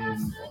get in on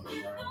the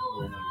ground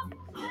floor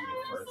when it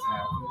first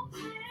happens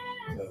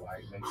to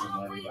like make some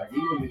money. Like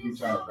even if you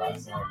try to buy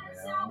something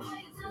now,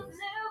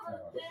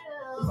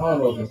 I don't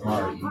know if it's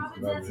hard to eat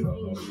because I really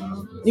don't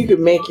know. You could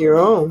make your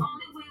own.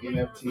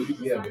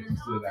 NFTs, yeah, but you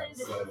still got to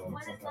sell it on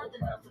some type of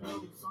platform.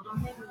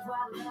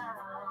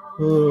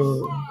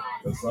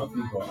 But some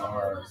people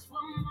are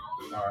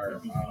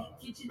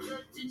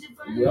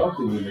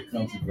wealthy when it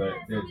comes to their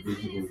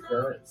digital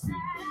currency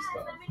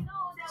stuff.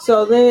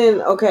 So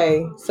then,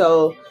 okay,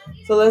 so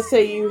let's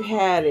say you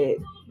had it.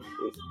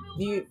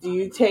 Do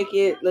you take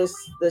it? Let's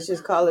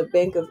just call it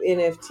Bank of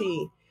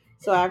NFT.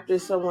 So after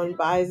someone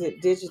buys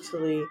it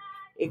digitally,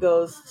 it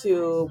goes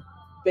to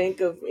Bank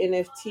of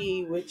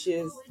NFT, which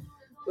is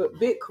with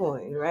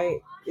Bitcoin,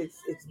 right?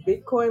 It's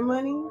Bitcoin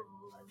money,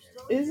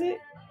 is it?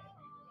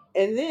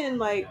 And then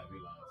like,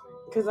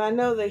 because I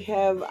know they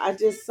have. I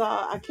just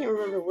saw. I can't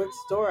remember which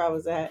store I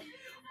was at.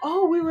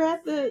 Oh, we were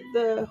at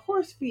the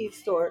horse feed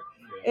store,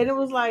 and it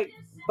was like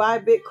buy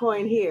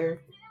Bitcoin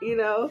here.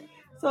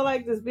 So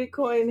like, does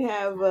Bitcoin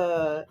have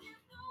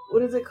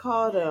what is it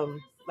called?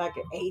 Like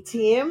an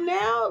ATM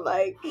now?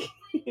 Like,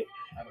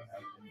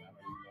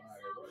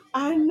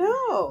 I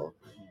know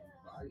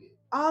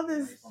all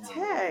this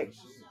tech.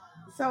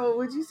 So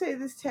would you say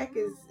this tech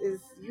is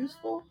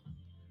useful?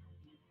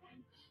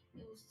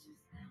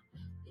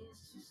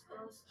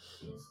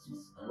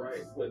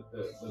 Right, with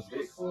the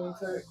Bitcoin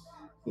tech.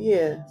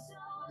 Yeah.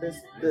 Is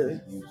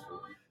it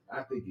useful?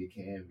 I think it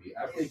can be.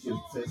 I think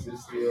since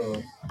it's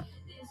still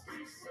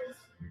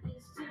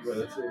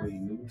relatively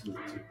new to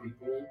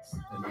people,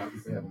 and a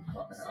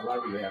lot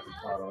of people haven't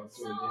caught on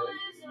to it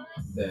yet,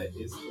 that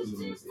it's still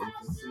in its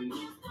infancy.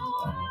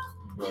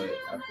 But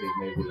I think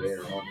maybe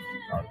later on it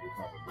can probably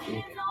become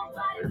big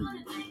and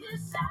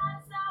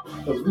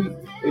because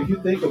if you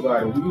think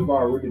about it, we've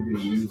already been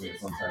using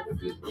some type of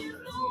digital currency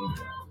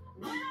anyway.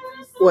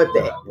 What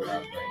with our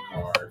bank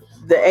cards,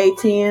 the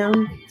ATM?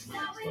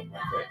 stuff like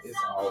that. It's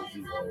all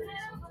zeros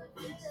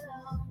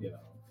and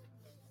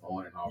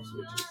on and off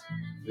switches.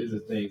 These are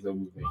things that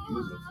we've been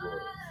using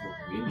for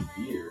many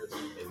years,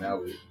 and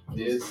now with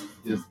this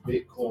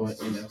Bitcoin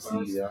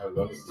NFC, our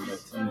other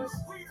NFTs,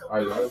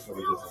 are just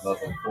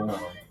another form of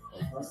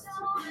currency.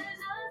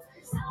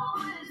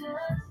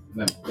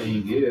 And the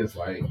thing is,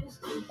 like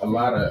a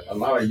lot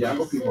of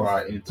younger people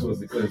are into it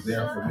because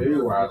they're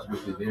familiarized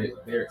with it.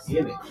 They're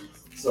in it,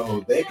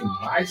 so they can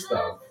buy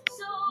stuff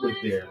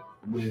with their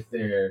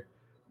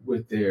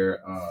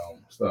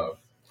stuff.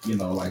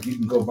 Like you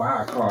can go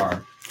buy a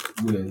car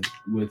with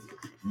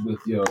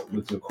your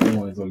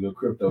coins or your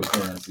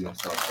cryptocurrency and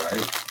stuff,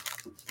 right?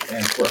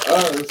 And for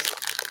us,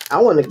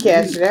 I want to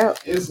cash it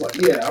out. It's like,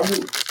 yeah,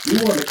 we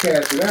want to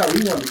cash it out.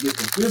 We want to get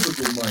the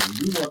physical money.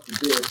 We want the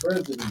dead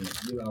president,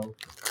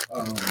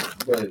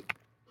 But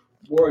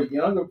more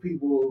younger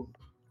people,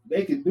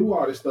 they can do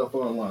all this stuff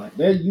online.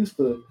 They're used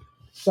to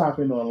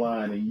shopping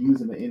online and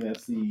using the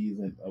NFCs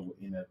and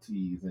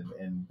NFTs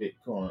and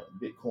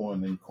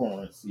Bitcoin and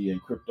currency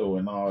and crypto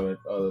and all that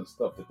other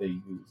stuff that they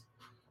use.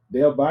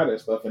 They'll buy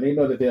that stuff and they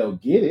know that they'll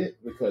get it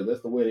because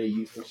that's the way they're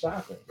used to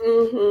shopping.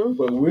 Mm-hmm.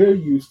 But we're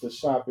used to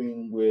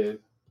shopping with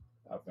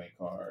our bank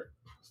card,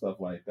 stuff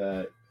like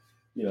that.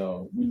 You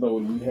know, we know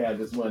when we have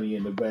this money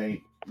in the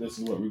bank, this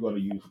is what we're going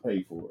to use to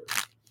pay for it.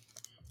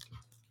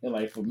 And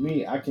like for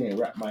me, I can't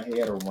wrap my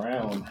head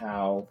around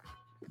how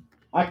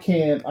I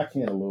can a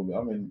little bit.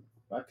 I mean,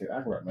 I can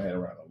wrap my head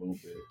around a little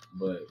bit,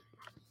 but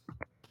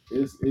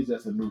it's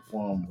just a new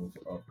form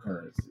of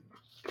currency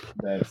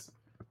that's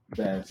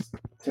that's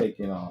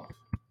taking off,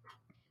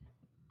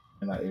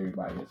 and not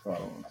everybody is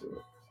following to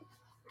it.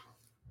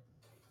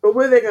 But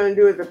what are they going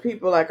to do with the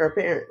people like our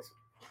parents?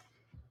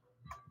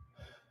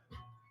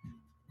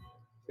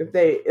 If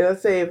they,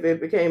 let's say, if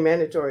it became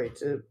mandatory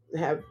to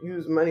have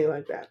use money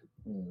like that.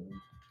 Hmm.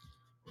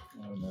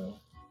 I don't know.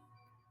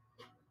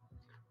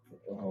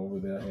 Over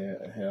there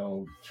had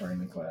held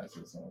training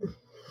classes on.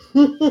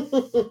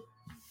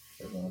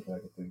 That's all I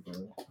can think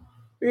of.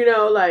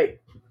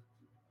 Like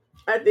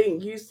I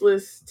think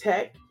useless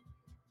tech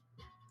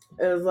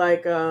is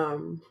like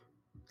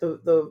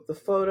the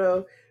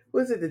photo.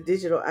 Was it the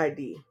digital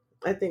ID?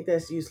 I think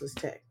that's useless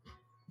tech.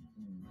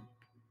 Hmm.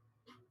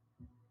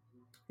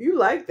 You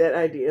like that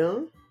idea,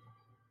 huh?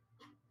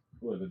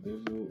 What the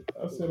digital?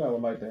 I said I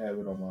would like to have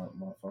it on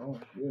my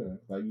phone.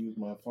 Yeah, I use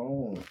my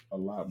phone a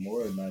lot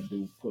more than I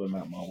do pulling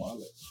out my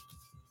wallet.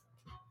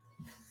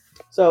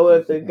 So if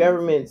Makes the it easy.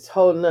 government's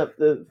holding up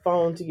the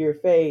phone to your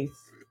face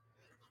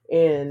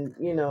and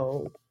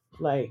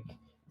like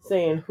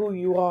saying who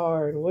you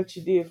are and what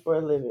you did for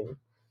a living,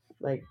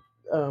 like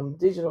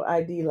digital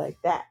ID like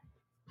that,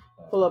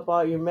 pull Uh, up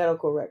all your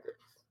medical records.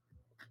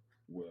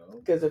 well,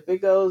 Because if it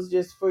goes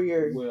just for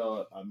your,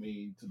 I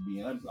mean, to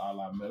be honest, all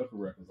our medical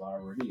records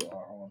already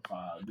are on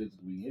file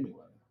digitally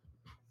anyway.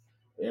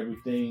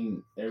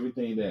 Everything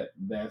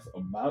that's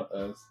about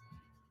us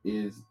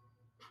is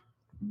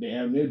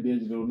damn near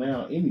digital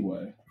now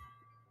anyway.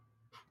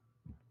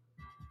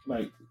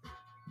 Like,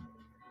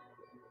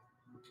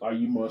 are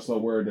you more so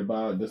worried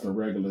about just a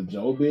regular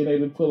Joe being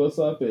able to pull us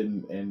up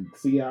and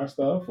see our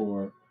stuff,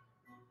 or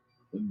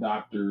the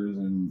doctors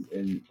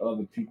and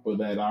other people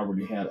that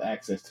already have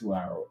access to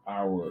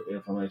our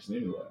information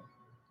anyway?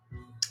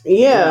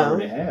 Because they yeah,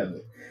 already have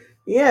it.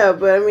 yeah,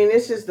 but I mean,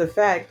 it's just the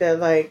fact that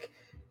like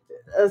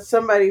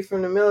somebody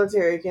from the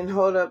military can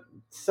hold up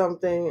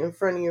something in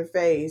front of your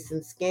face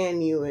and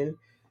scan you and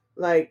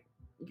like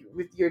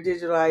with your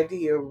digital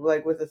ID or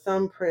like with a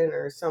thumbprint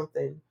or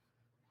something.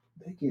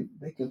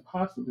 They can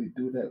possibly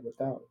do that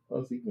without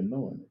us even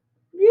knowing it.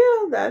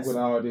 Yeah, With that's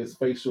all this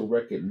facial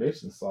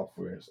recognition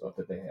software and stuff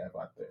that they have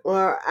out there.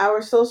 or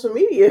our social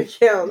media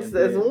accounts. And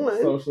That's then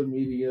one. social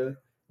media,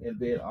 and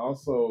then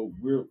also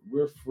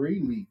we're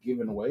freely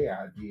giving away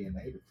our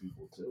DNA to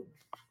people too.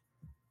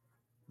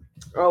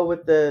 Oh,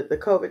 with the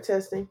COVID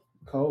testing.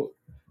 Code.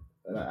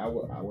 And I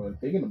wasn't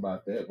thinking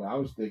about that, but I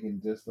was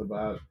thinking just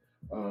about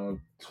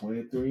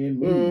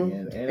 23andMe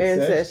and Ancestry.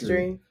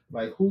 Ancestry.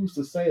 Like, who's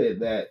to say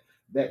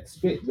that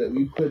spit that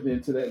we put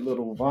into that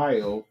little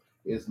vial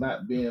is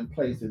not being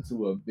placed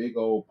into a big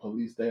old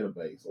police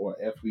database or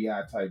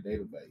FBI type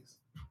database?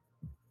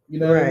 You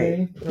know what I Right.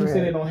 mean? Who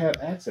said they Right. don't have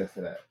access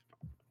to that?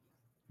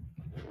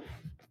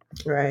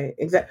 Right.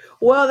 Exactly.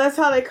 Well, that's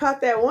how they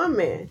caught that one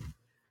man.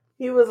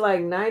 He was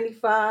like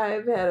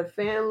 95, had a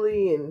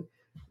family and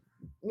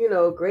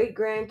great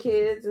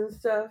grandkids and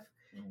stuff.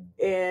 Mm,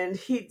 And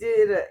he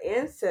did an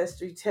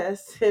ancestry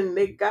test, and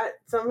they got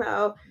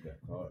somehow. you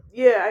got caught.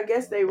 Yeah, I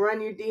guess they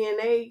run your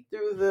DNA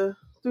through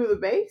the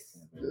base,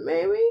 And there it is.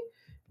 maybe.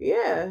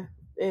 Yeah,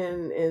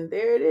 and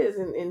there it is,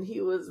 and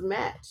he was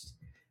matched,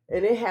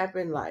 and it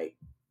happened like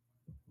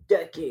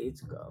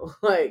decades ago,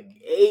 like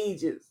Mm,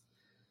 ages.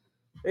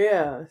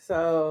 Yeah,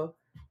 so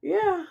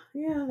yeah,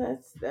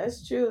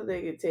 that's true.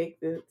 They could take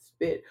the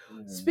spit.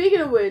 yeah.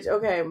 Speaking of which,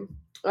 okay,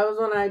 I was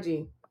on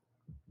IG,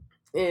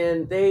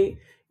 and they,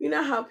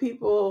 how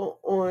people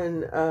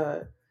on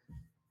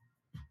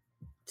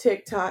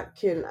TikTok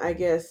can, I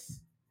guess,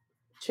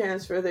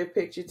 transfer their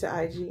picture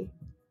to IG,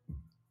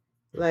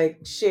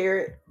 like share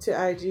it to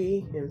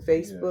IG and Yeah.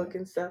 Facebook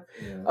and stuff.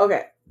 Yeah.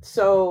 Okay,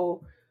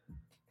 so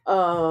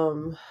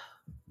um,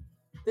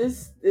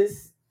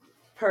 this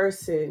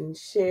person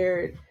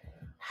shared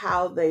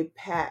how they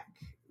pack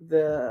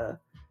the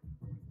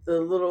the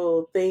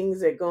little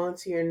things that go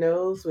into your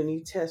nose when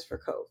you test for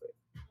COVID.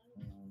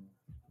 Mm,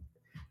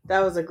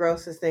 That was the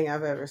grossest thing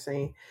I've ever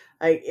seen.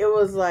 Like it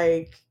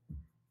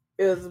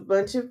was a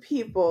bunch of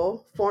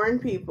people, foreign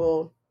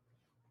people,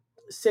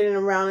 sitting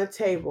around a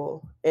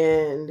table,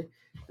 and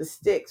the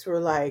sticks were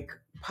like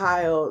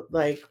piled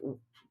like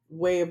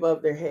way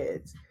above their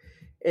heads,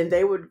 and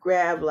they would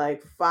grab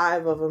like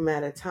five of them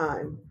at a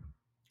time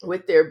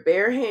with their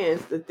bare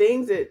hands, the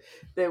things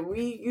that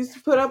we used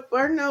to put up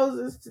our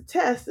noses to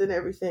test and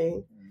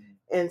everything, mm,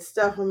 and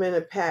stuff them in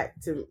a pack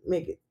to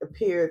make it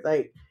appear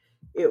like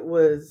it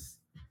was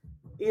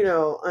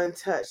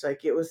untouched,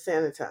 like it was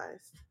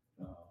sanitized.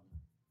 um,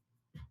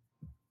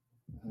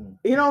 mm.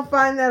 You don't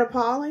find that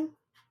appalling?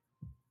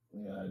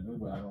 Yeah, I do,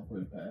 but I don't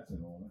put it past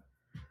it on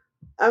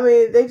I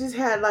mean, they just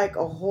had like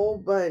a whole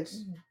bunch,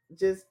 her.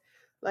 just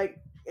like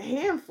a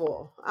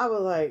handful. I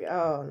was like,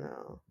 oh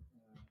no.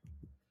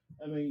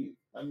 I mean,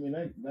 I mean,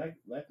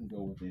 that can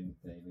go with anything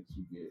that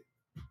you get.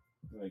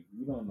 Like,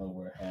 you don't know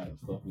where half the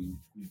stuff we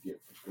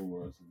get from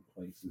stores and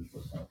places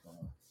or stuff.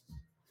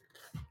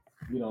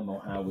 You don't know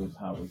how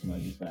it's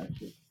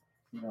manufactured.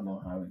 You don't know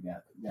how it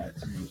got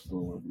to the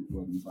store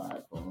where we buy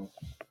it from,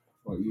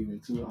 or even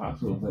to the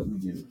hospitals that we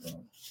get it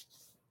from.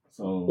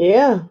 So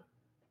Yeah.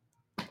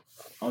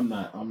 I'm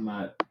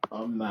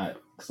not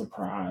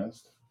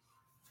surprised.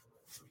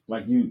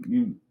 Like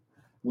you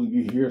when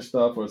you hear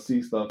stuff or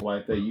see stuff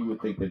like that, you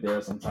would think that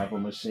there's some type of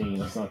machine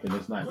or something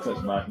that's not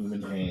touched by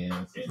human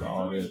hands. It's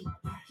all this.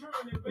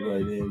 But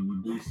then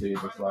you do see it.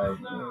 It's like,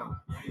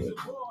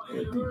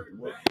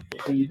 what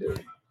can you do?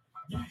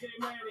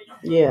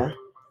 Yeah.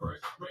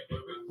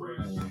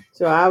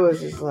 So I was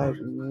just like,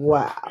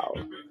 wow,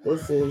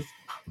 this is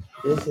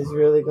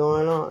really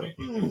going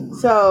on.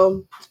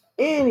 So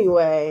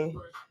anyway,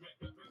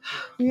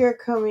 we are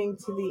coming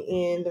to the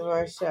end of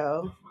our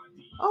show.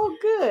 Oh,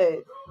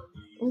 good.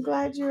 I'm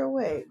glad you're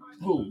awake.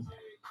 Who?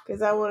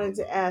 Because I wanted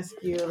to ask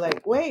you,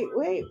 like, wait.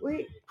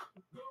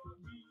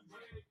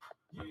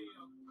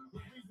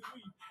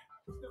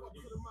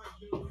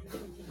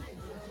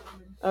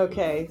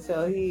 Okay,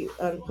 so he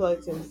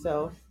unplugged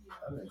himself.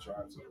 I didn't try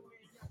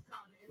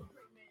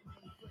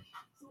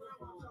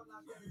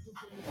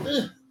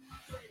to.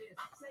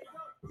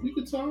 You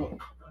can talk.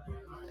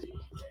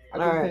 I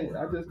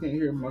just can't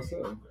hear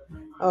myself.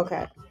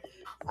 Okay.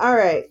 All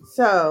right.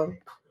 So,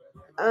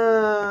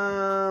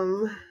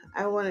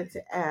 I wanted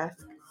to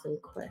ask some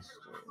questions.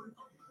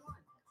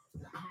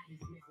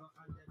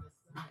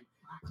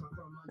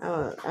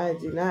 I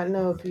do not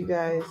know if you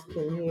guys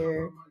can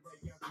hear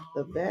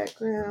the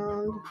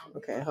background.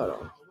 Okay, hold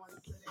on.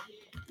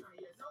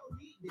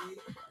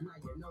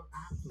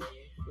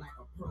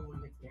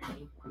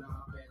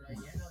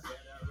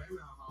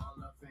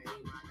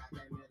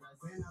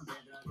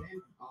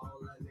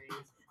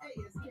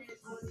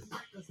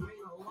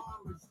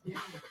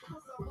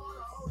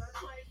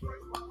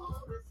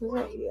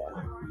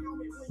 Yeah.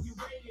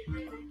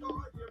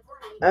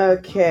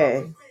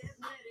 Okay.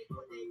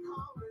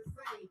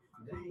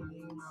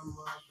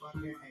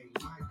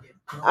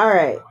 All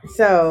right.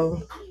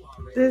 So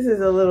this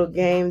is a little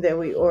game that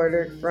we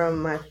ordered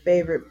from my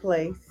favorite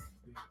place.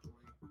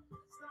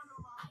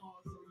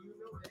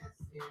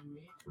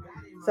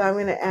 So I'm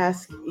going to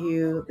ask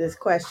you this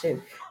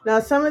question. Now,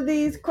 some of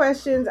these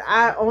questions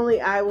I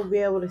will be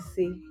able to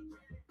see.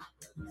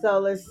 So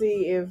let's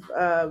see if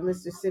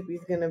Mr. Sippy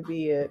is going to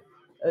be a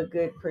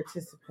good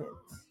participant.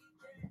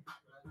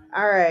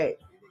 All right.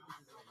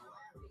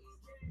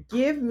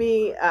 Give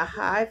me a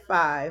high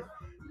five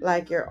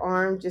like your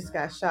arm just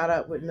got shot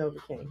up with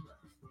Novocaine.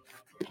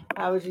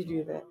 How would you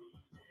do that?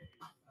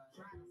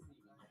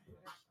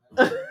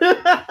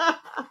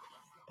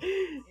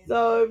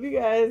 So if you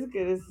guys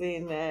could have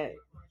seen that,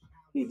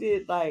 he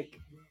did like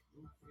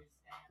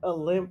a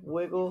limp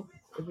wiggle,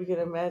 if you can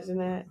imagine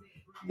that.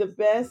 The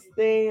best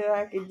thing that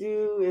I could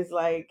do is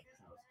like,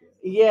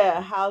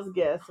 yeah, house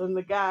guest. When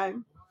the guy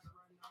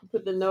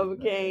put the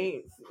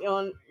Novocaine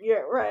on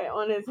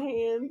his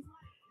hands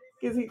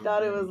because he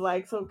thought it was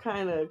like some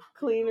kind of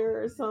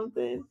cleaner or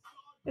something,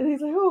 and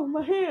he's like, "Oh,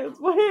 my hands!"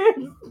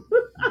 And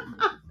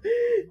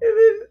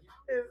then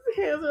his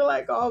hands are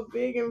like all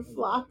big and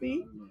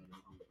floppy.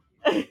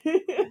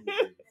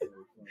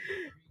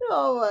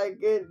 Oh my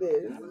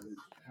goodness!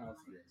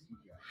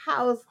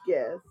 House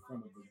guest.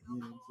 From the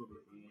beginning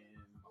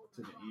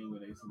to the end where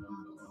they sit on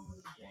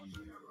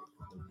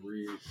the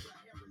bridge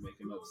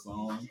making up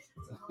songs.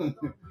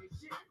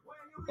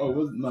 That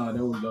was another.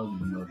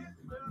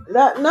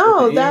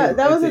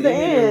 That was at the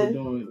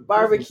end.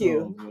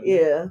 Barbecue.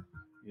 Yeah.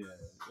 Yeah,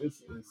 it's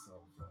so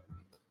funny.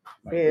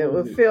 Like, yeah,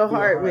 with Phil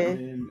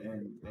Hartman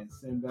and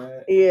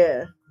Sinbad.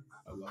 Yeah.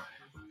 I love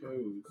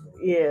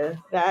Yeah,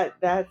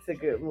 that's a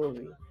good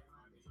movie.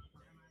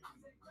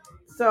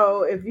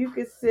 So if you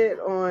could sit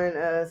on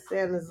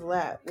Santa's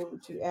lap, what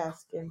would you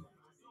ask him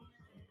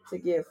to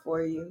get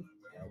for you?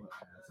 I would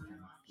ask him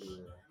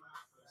for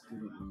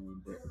student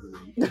loan debt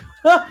relief.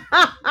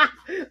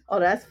 Oh,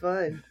 that's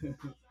fun.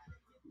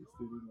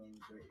 Student loan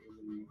debt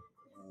relief.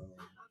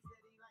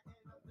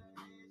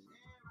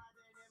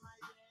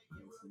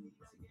 Some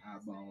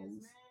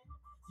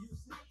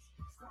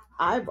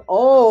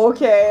eyeballs.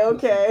 Okay.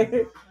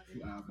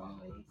 Some eyeballs.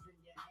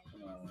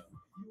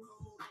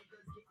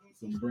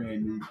 Some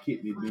brand new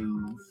kidney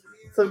beans.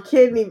 Some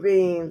kidney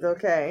beans,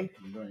 okay.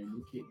 Some brand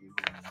new kidney beans.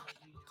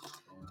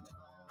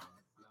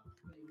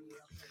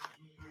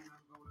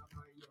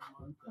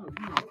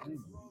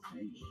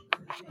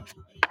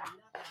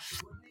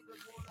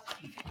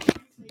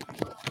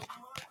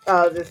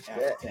 Oh, just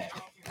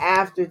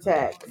after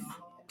tax.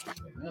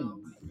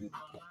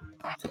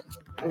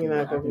 You're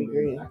not gonna be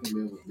greedy. I can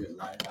live with good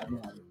life. I know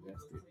how to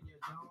invest it.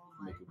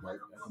 Make it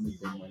work. I can make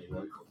that money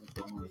work. Make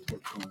that money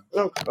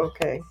work.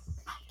 Okay.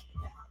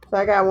 So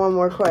I got one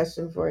more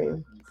question for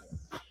you.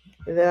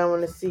 And then I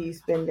want to see you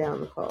spin down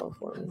the call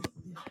for me.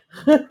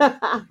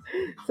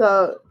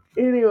 So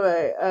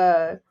anyway,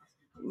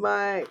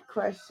 my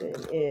question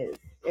is,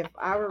 if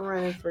I were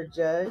running for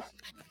judge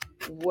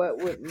what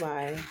would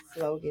my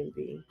slogan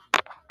be?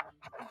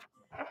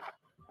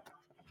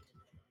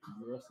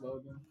 Your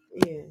slogan?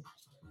 Yeah.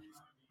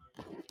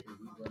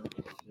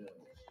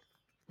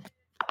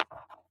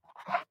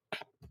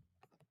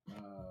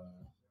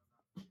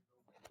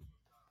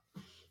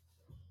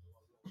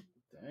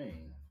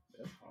 Dang,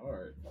 that's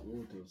hard. What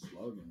would the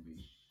slogan be?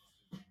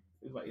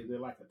 It's like, is there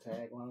like a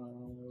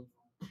tagline?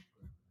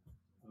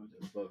 What would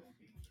the slogan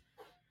be?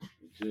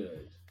 The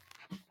judge.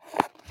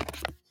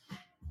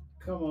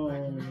 Come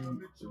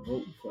on to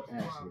vote for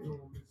Ashley.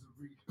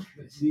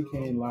 If she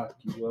can't lock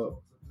you up,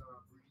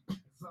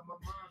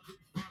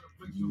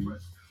 you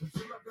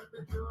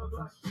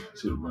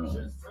should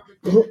run.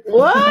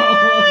 What?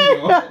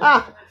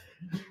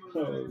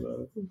 Oh,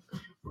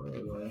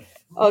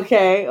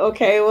 Okay,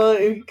 well,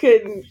 you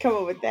couldn't come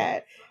up with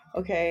that.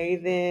 Okay,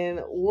 then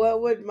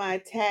what would my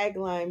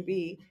tagline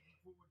be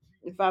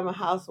if I'm a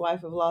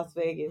housewife of Las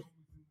Vegas?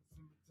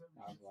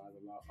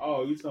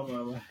 Oh, you talking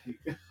about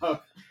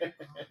like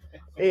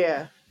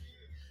Yeah.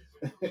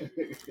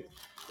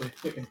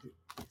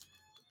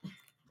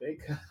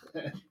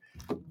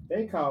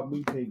 they call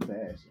me Pig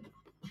Passion,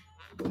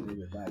 but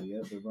everybody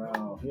else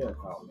around here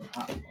call me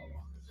Hot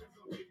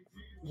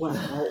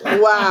Mama.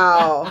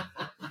 Wow.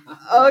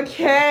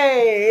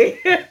 Okay.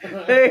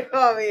 They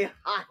call me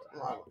Hot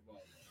Mama.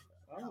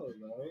 I don't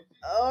know.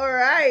 All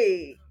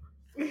right.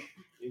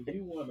 If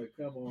you want to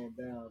come on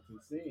down to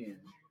sin,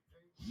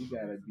 you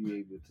gotta be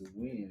able to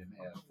win and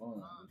have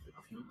fun with the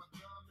team.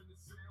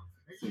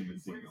 Sing.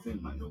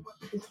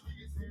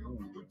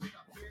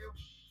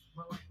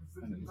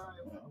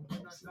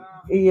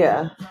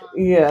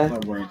 Yeah. My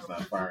brain's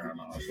not firing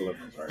on all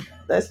cylinders right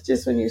now. That's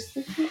just when you're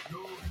sleeping.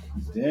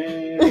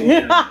 Damn.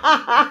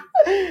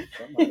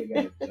 Somebody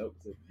got a joke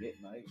to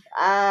midnight.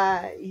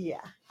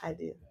 Yeah, I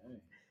do.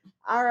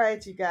 All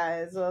right, you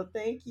guys. Well,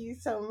 thank you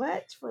so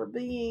much for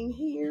being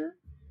here.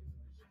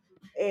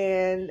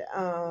 And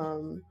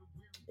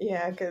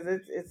yeah, because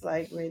it's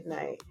like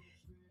midnight.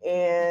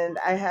 And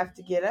I have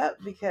to get up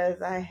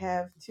because I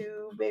have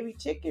 2 baby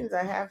chickens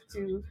I have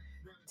to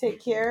take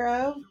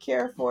care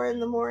for in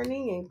the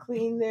morning and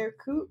clean their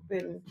coop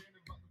and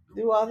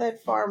do all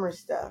that farmer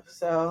stuff.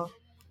 So,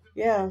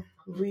 yeah,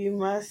 we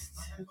must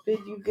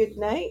bid you good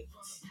night.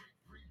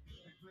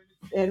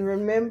 And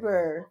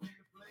remember,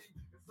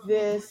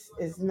 this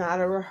is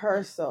not a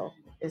rehearsal,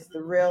 it's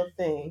the real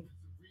thing,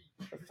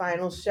 the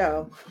final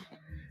show.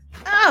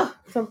 Oh,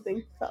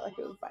 something felt like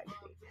it was biting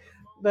me.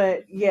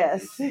 But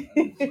yes.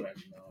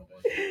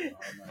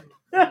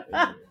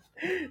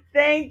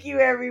 Thank you,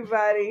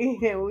 everybody.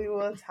 And we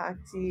will talk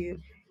to you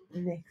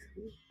next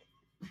week.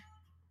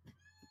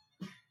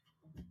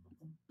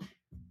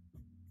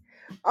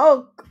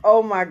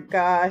 Oh my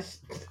gosh.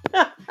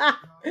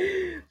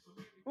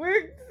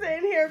 We're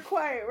sitting here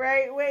quiet,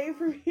 right? Waiting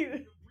for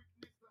you.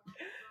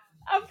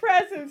 I'm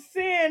pressing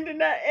send and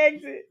not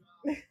exit.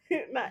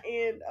 Not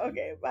end.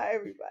 Okay, bye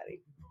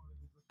everybody.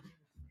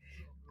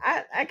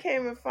 I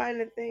can't even find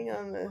the thing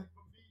on the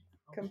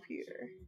computer.